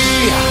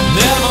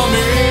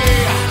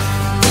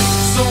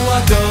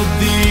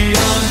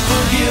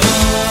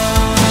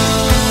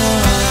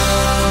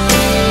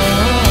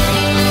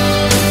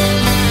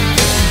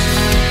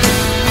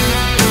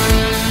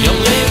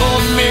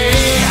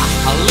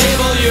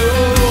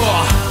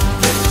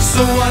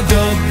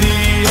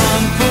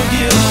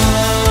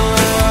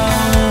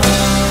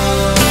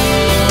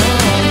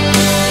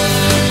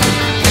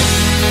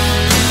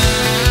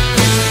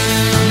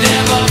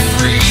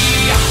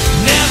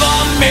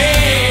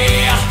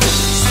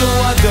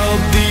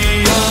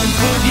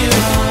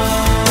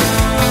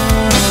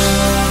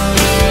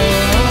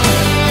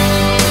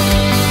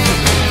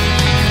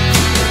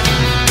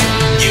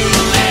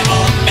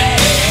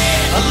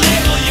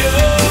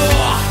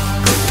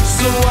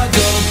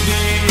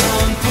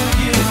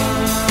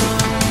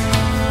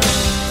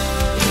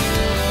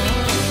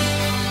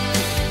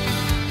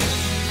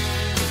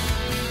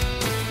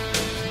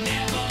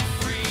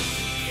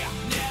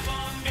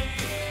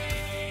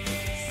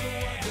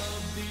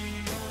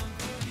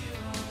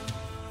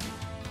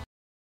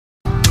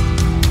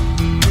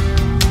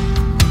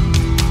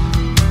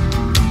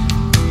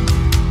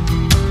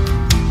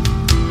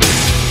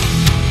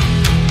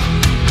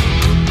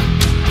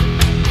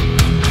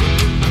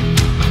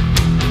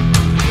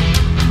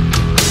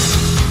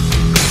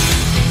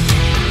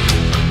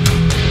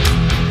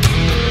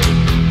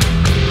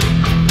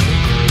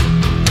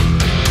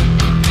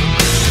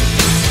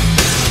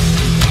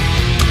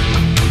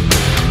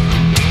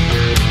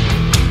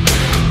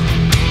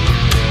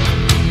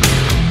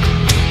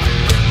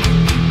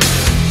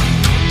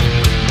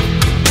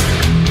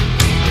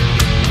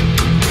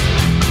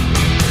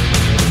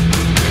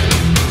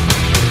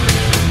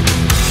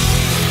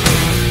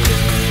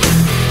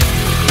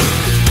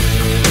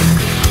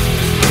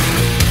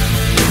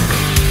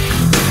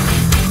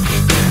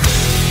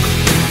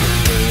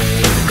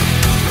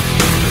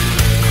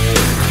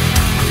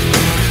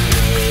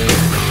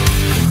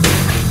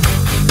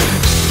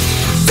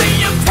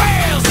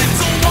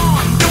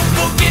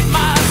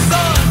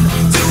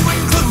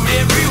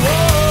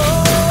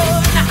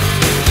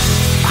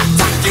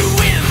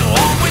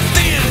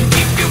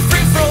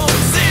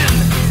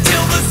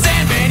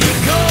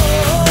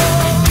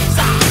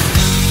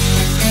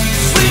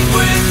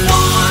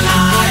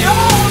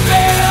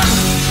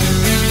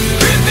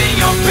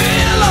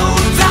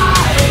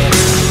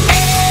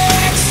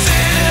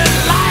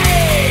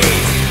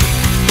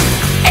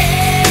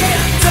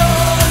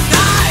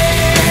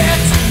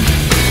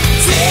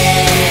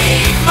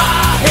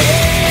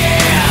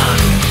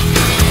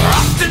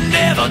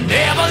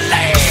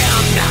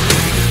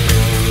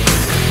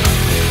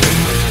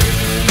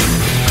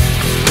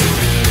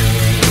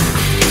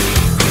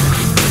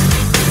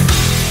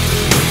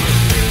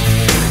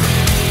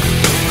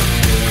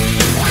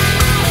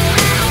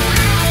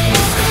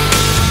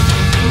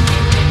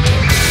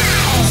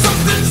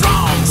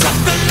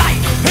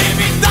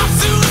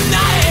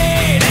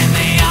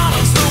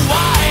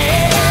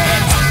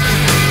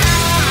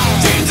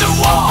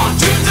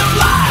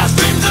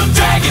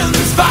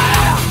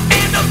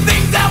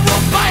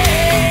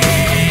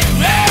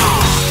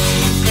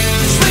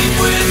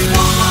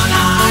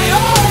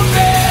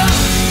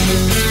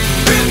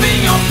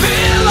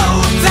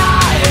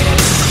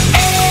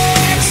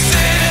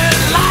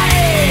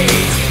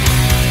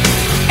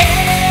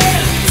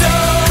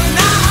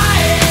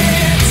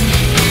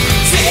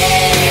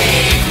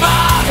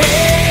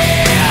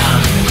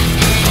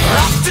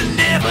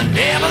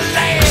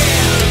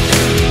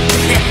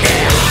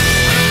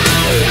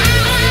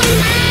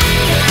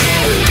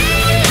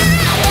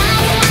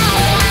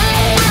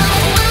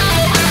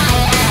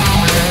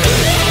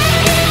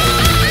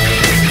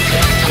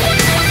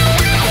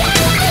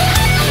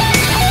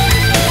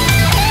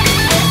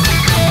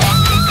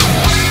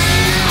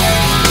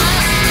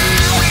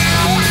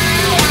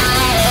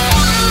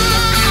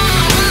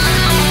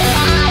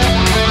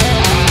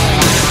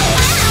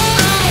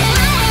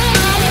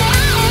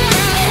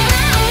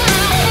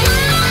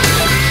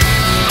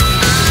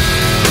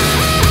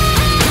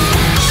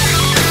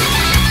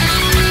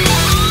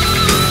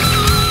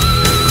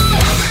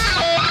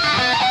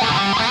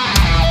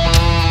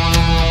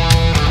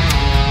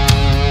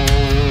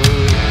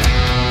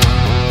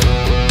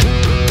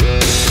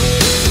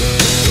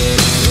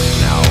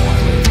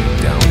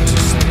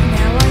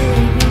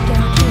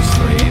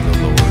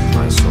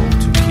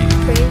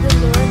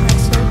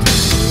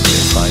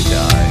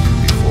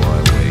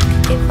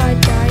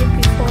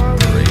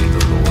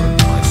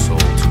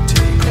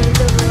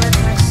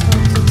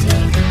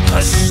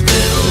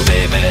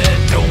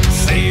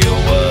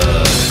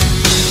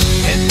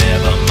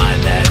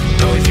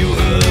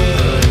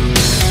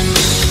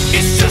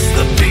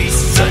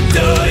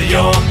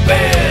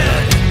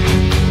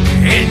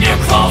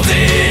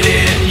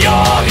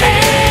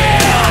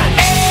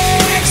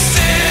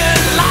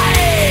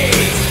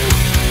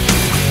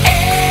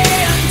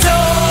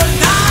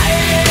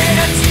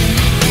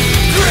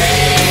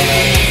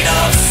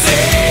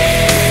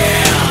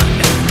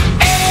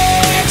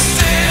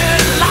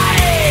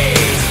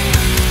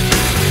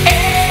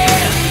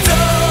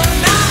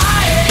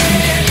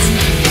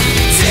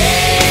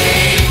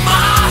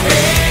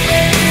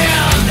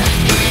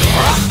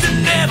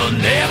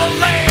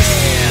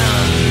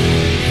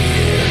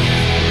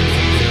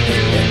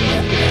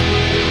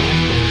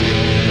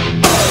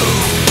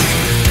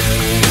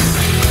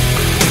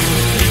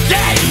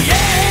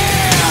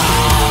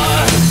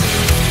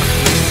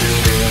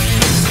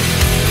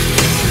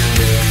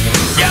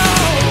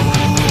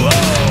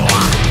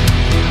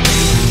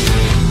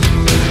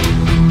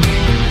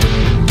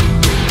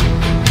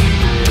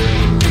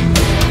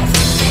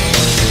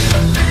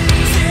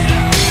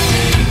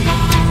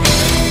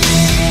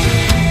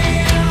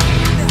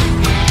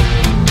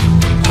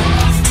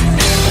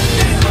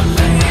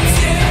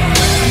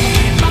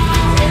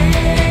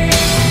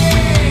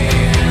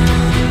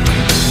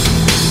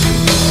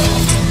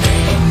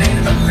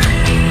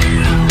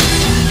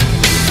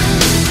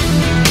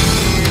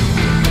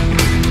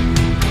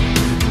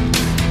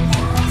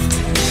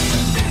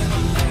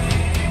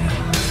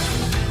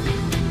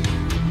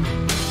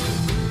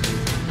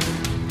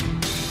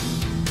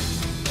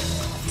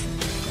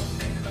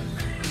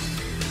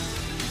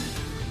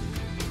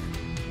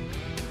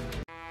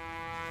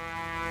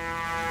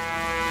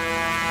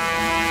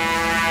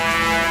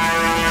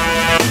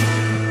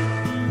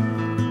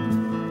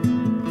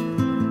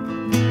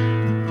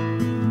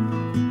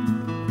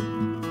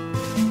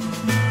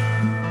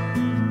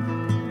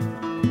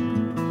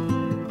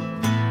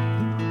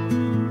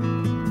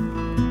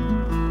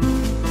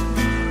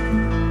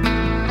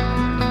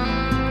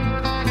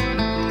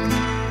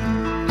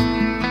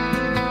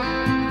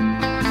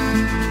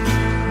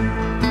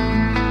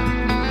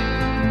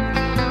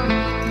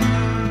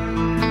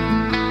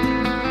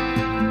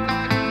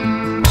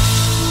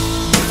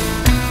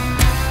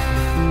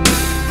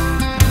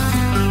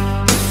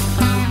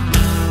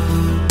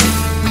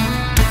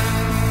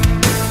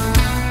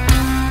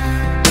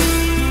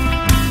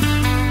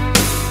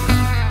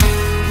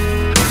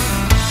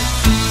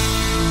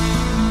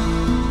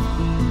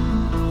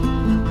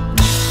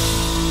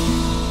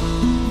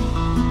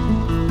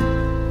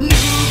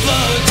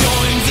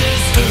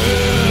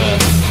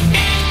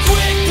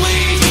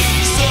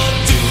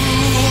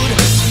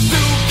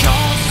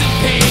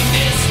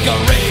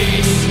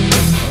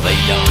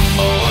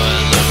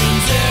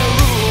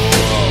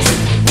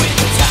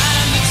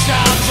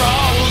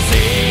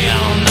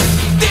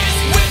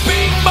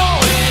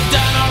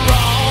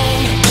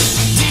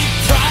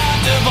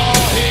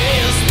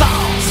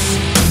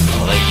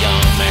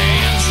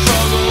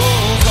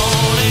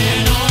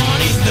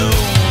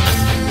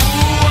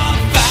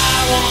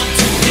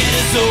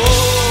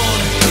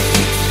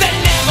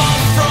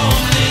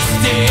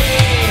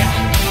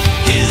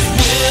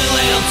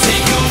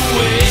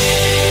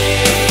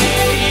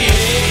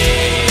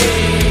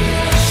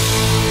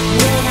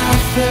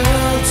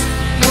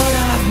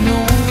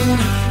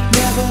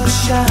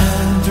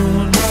 shine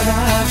doing what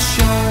I've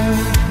shown.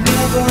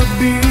 Never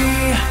be,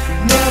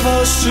 never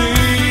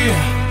see,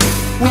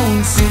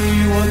 won't see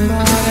what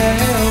might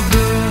have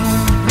been.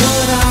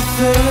 What I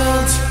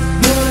felt,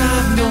 what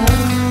I've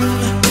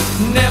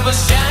known. Never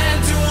shine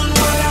doing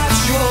what I've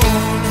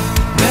shown.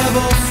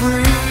 Never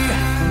free,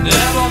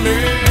 never me.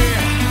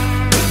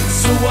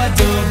 So I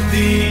dug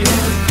the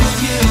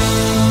Unforgiven.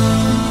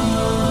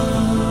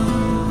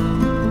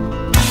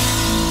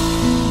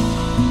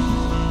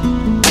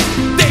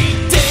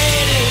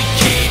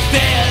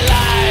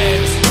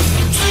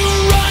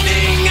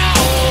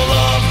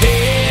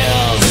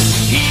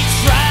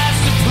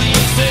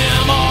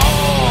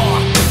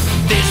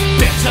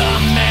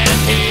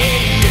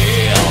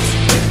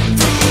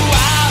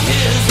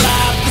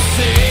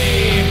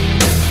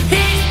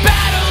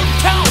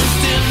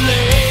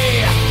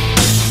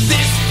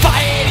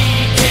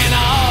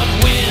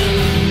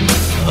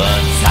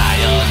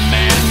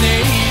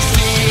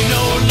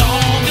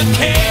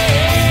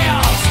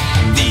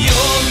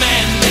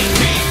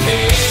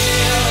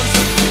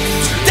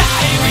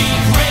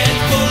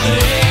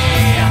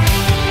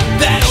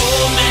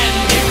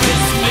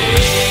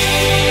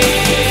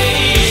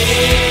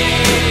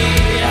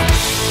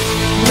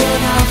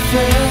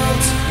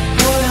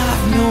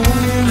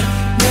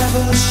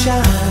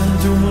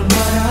 Shine doing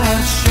what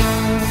I've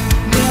shown.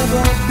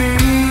 Never be,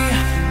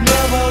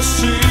 never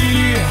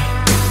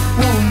see,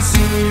 won't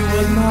see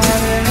what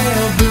might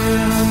have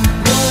been.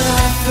 What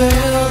I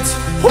felt,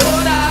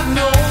 what I've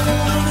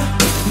known.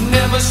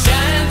 Never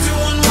shine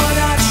doing what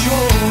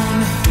I've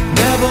shown.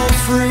 Never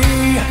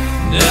free,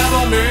 never me.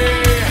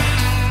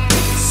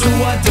 So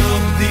I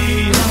dug the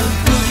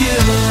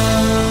Unforgiven.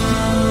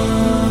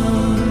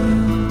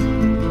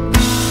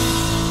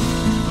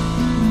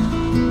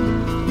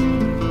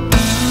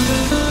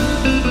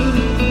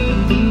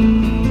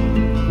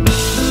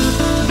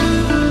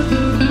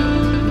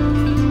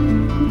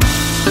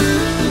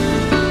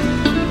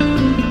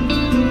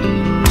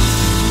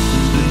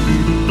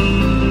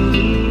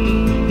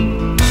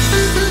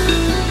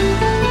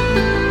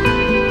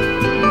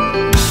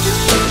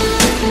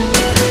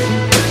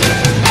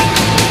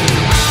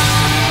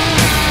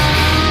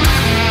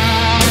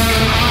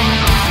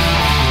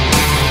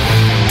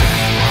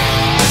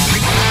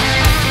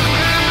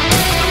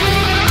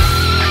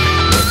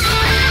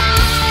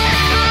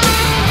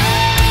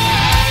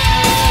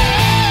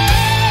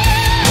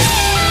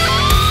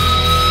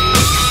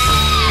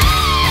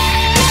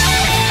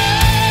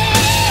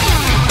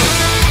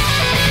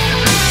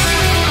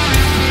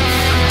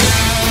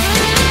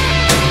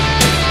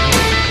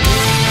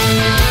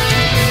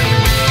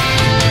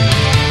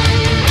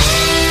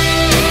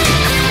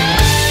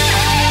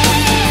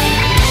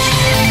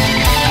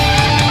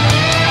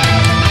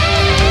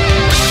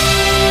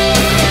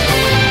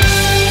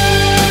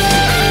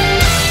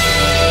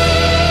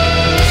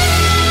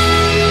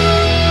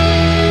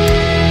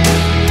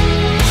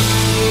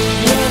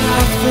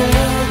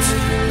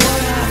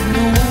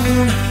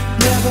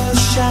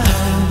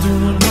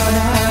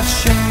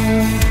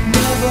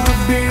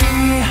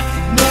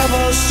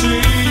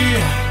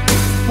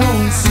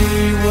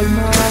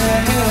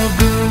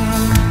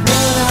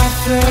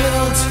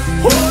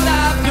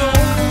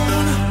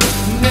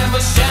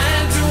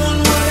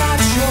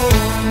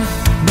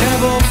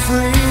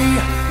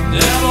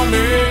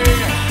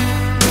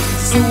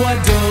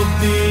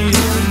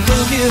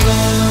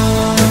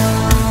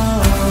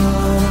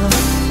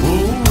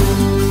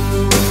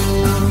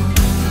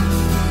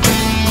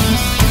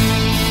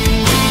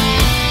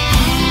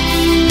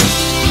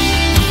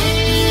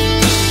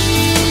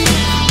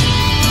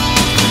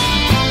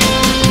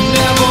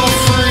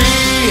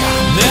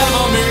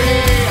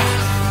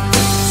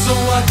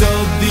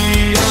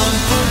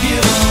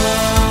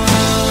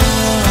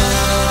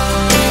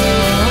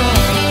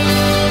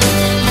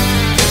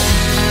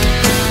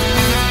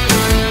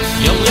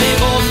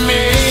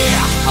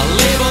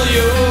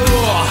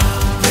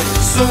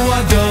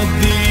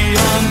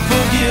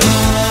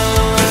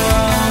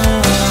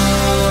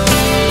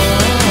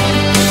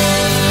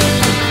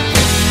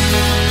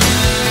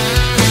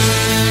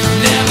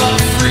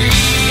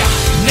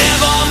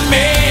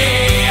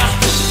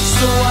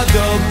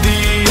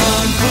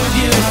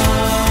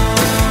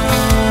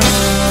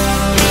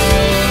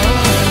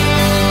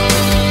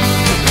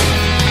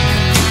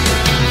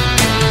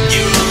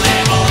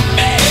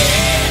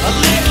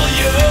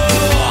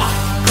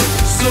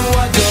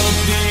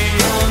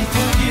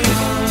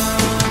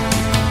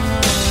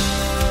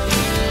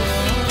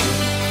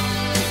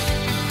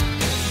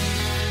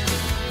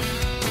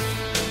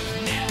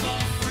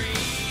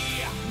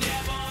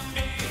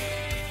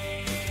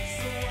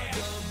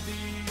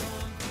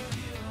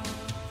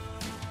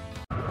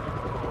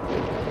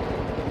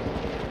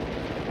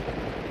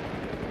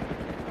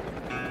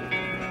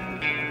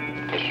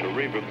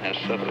 cerebrum has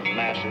suffered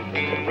massive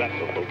and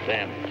irreparable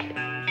damage.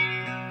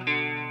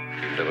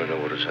 You never know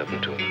what has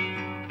happened to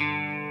him.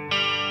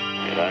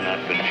 Had I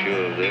not been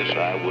sure of this,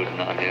 I would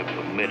not have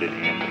permitted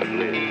him to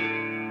live.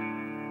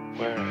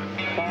 Where?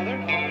 Father?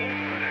 What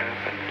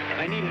happened?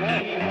 I need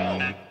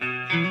help.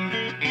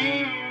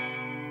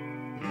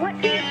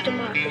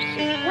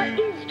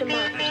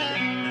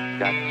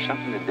 got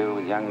something to do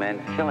with young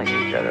men killing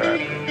each other.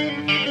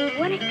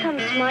 When it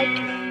comes my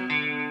turn,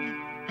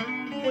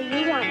 will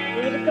you want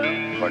me to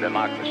go? For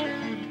democracy,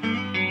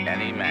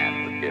 any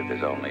man would give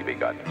his only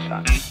begotten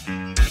son.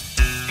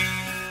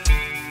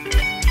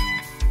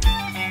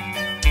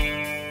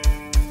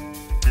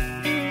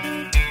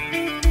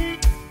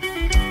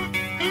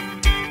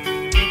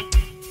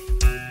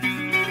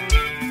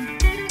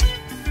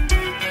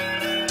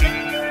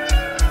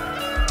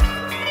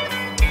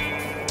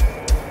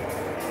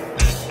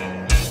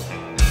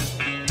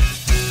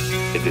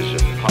 It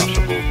is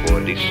impossible for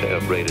a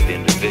decelebrated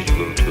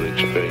individual to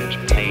experience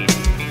pain,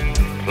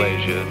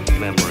 pleasure,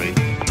 memory,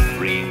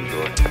 dreams,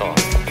 or thought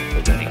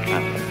of any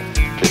kind.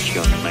 This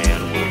young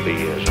man will be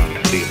as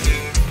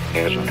unfeeling,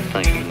 as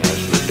unthinking as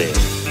the dead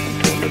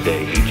until the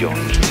day he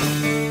joins them.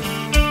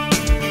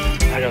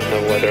 I don't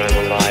know whether I'm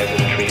alive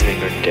and dreaming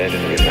or dead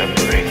and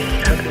remembering.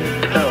 How can you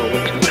tell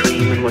what's a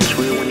dream and what's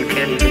real when you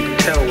can't even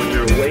tell when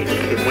you're awake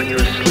and when you're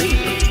asleep?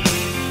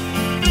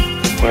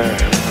 Where am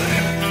I?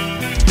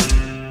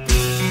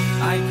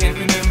 I can't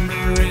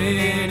remember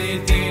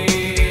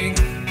anything.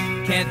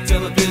 Can't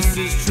tell if this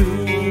is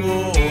true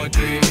or a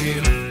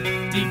dream.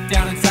 Deep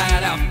down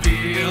inside I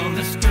feel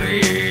the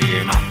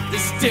scream.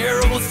 This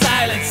terrible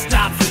silence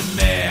stops in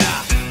me.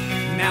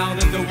 Now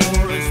that the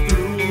war is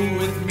through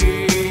with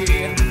me,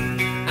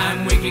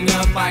 I'm waking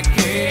up, I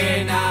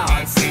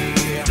cannot see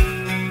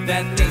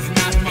that there's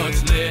not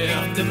much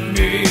left of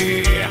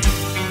me.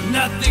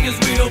 Nothing is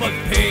real but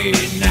pain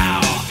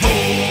now.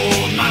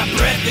 Hold my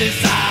breath as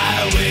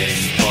I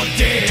wish for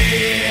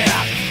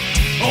death.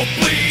 Oh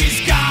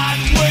please God,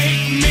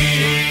 wake me.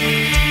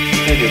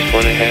 I just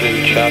went ahead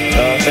and chopped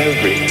off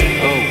everything.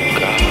 Oh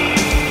God,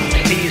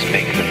 please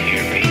make them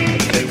hear me.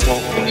 They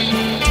won't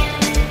listen.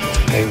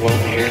 They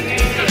won't hear me.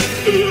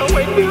 Don't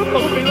wake me up,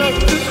 I'll be like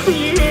this for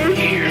years.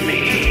 Hear me.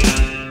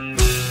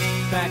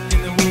 Back in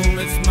the womb,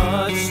 it's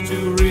much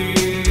too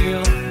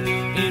real.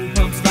 In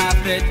pumps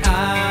life that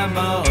I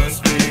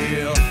must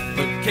feel,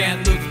 but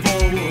can't look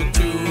forward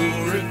to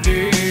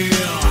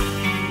reveal.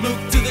 Look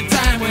to the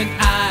time when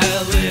I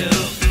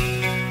live,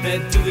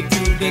 led to the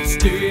tube that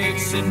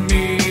sticks in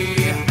me,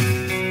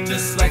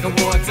 just like a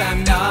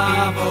wartime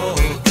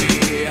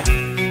novelty,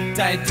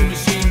 tied to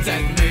machines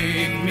that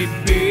make me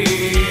be.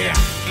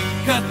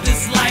 Cut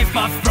this life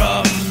off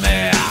from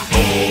me.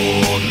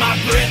 Hold my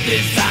breath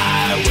as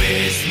I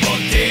wish for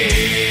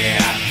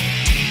death.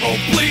 Oh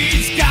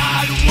please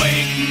God,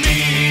 wake me.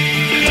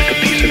 It's like a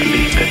piece of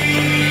meat that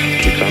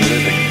keeps on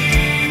living.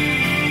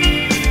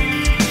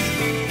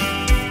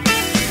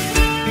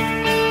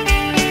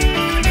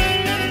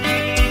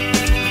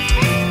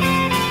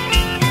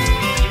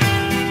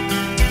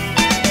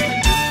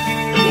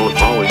 It won't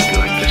always be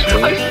like this,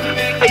 will it?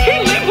 I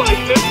can't live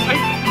like this.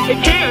 I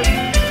can't.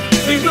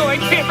 Please, no, I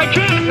can't. I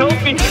can't.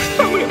 Help me.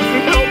 Somebody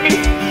help me.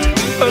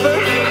 Mother,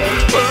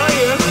 where are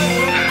you?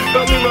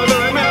 Help me, Mother.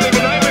 I'm having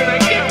a nightmare and I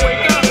can't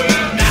wake up.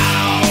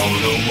 Now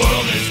the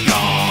world is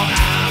gone,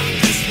 I'm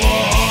just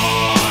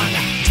one.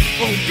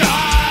 Oh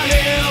God,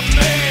 help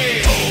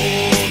me.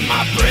 Hold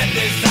my breath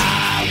as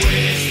I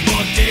wish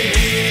for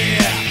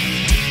death.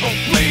 Oh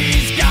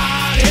please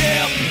God,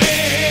 help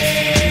me.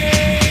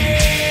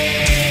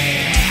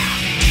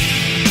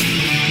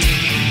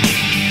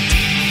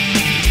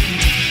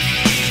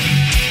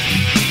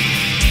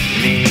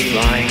 Me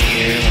lying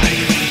here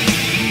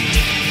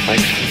like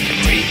some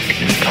freak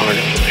in a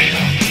carnival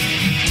show.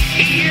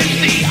 He is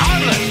the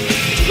armless,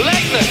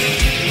 legless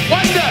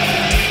wonder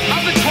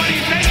of the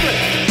 20th century.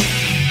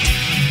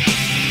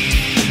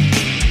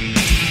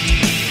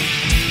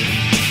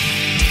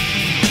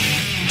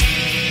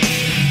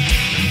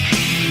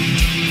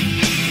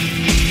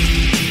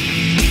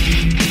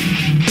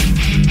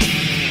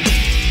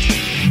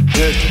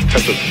 This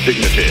has a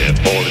dignity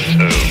all its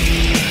own.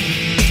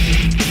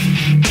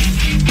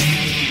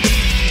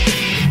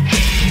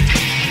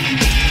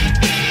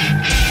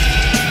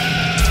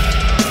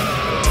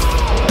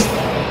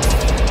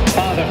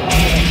 Father,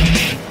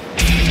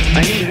 I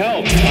need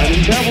help. I'm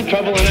in terrible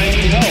trouble and I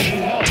need help.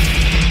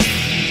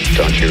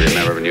 Don't you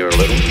remember when you were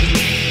little?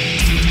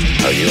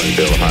 How you and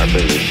Bill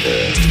Harper would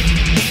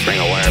string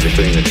a wire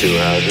between the two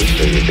houses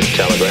so you could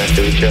telegraph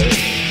to each other?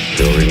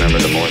 Still remember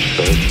the Morse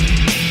code?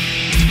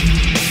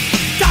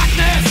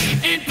 Darkness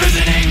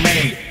imprisoning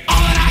me. All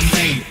that I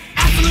see,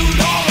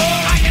 absolute horror.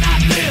 I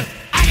cannot live,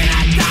 I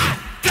cannot die.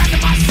 Trapped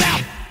in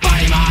myself,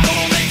 body my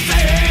only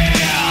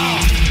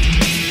cell.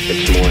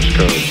 It's Morse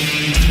code.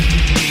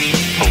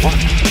 For what?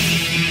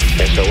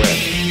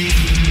 SOS.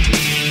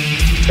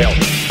 Help.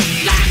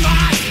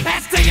 Landmine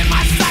has taken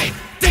my sight,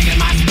 taken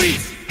my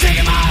speech,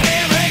 taken my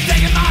hearing,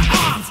 taken my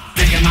arms,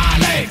 taken my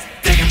legs,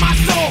 taken my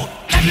soul,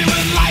 left me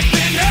with life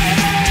in hell.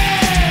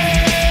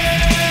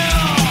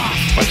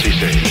 What's he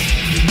saying?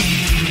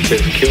 He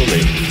says kill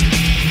me.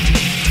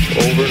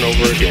 Over and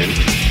over again.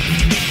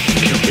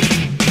 Kill me.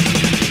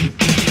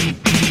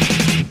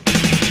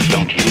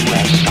 Don't you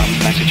have some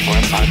message for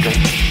him, Padre?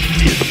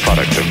 He is the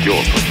product of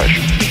your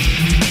profession,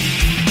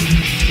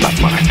 not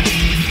mine.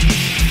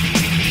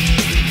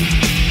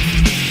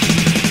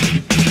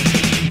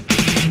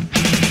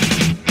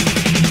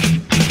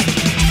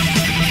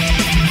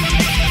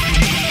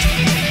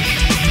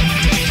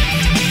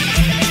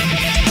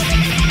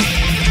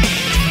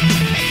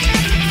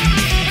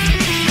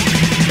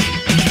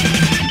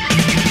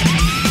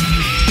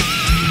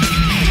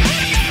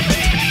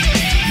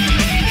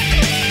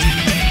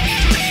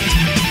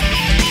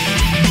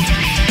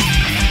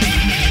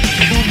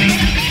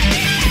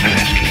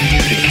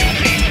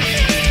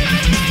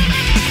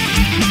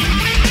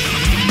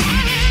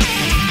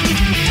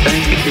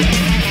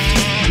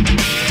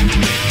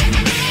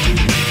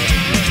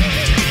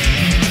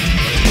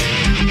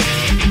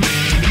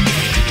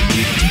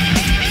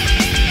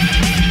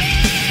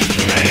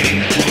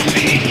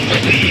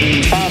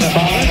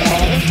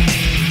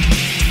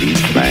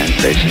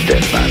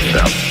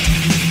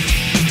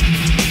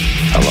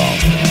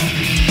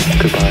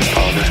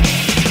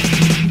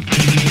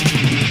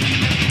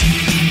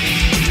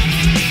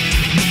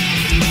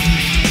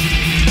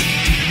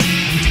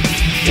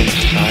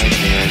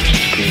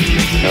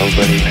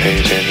 nobody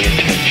pays any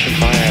attention.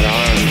 If I had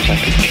arms, I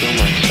could kill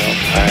myself.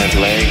 If I had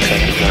legs, I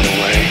could run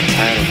away. If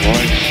I had a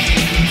voice,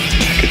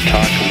 I could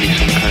talk and be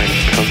some kind of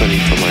company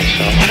for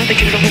myself. Why don't they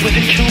get it over with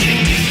and kill me?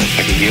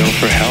 I could yell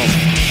for help,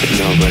 but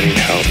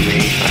nobody'd help me.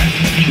 I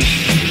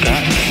just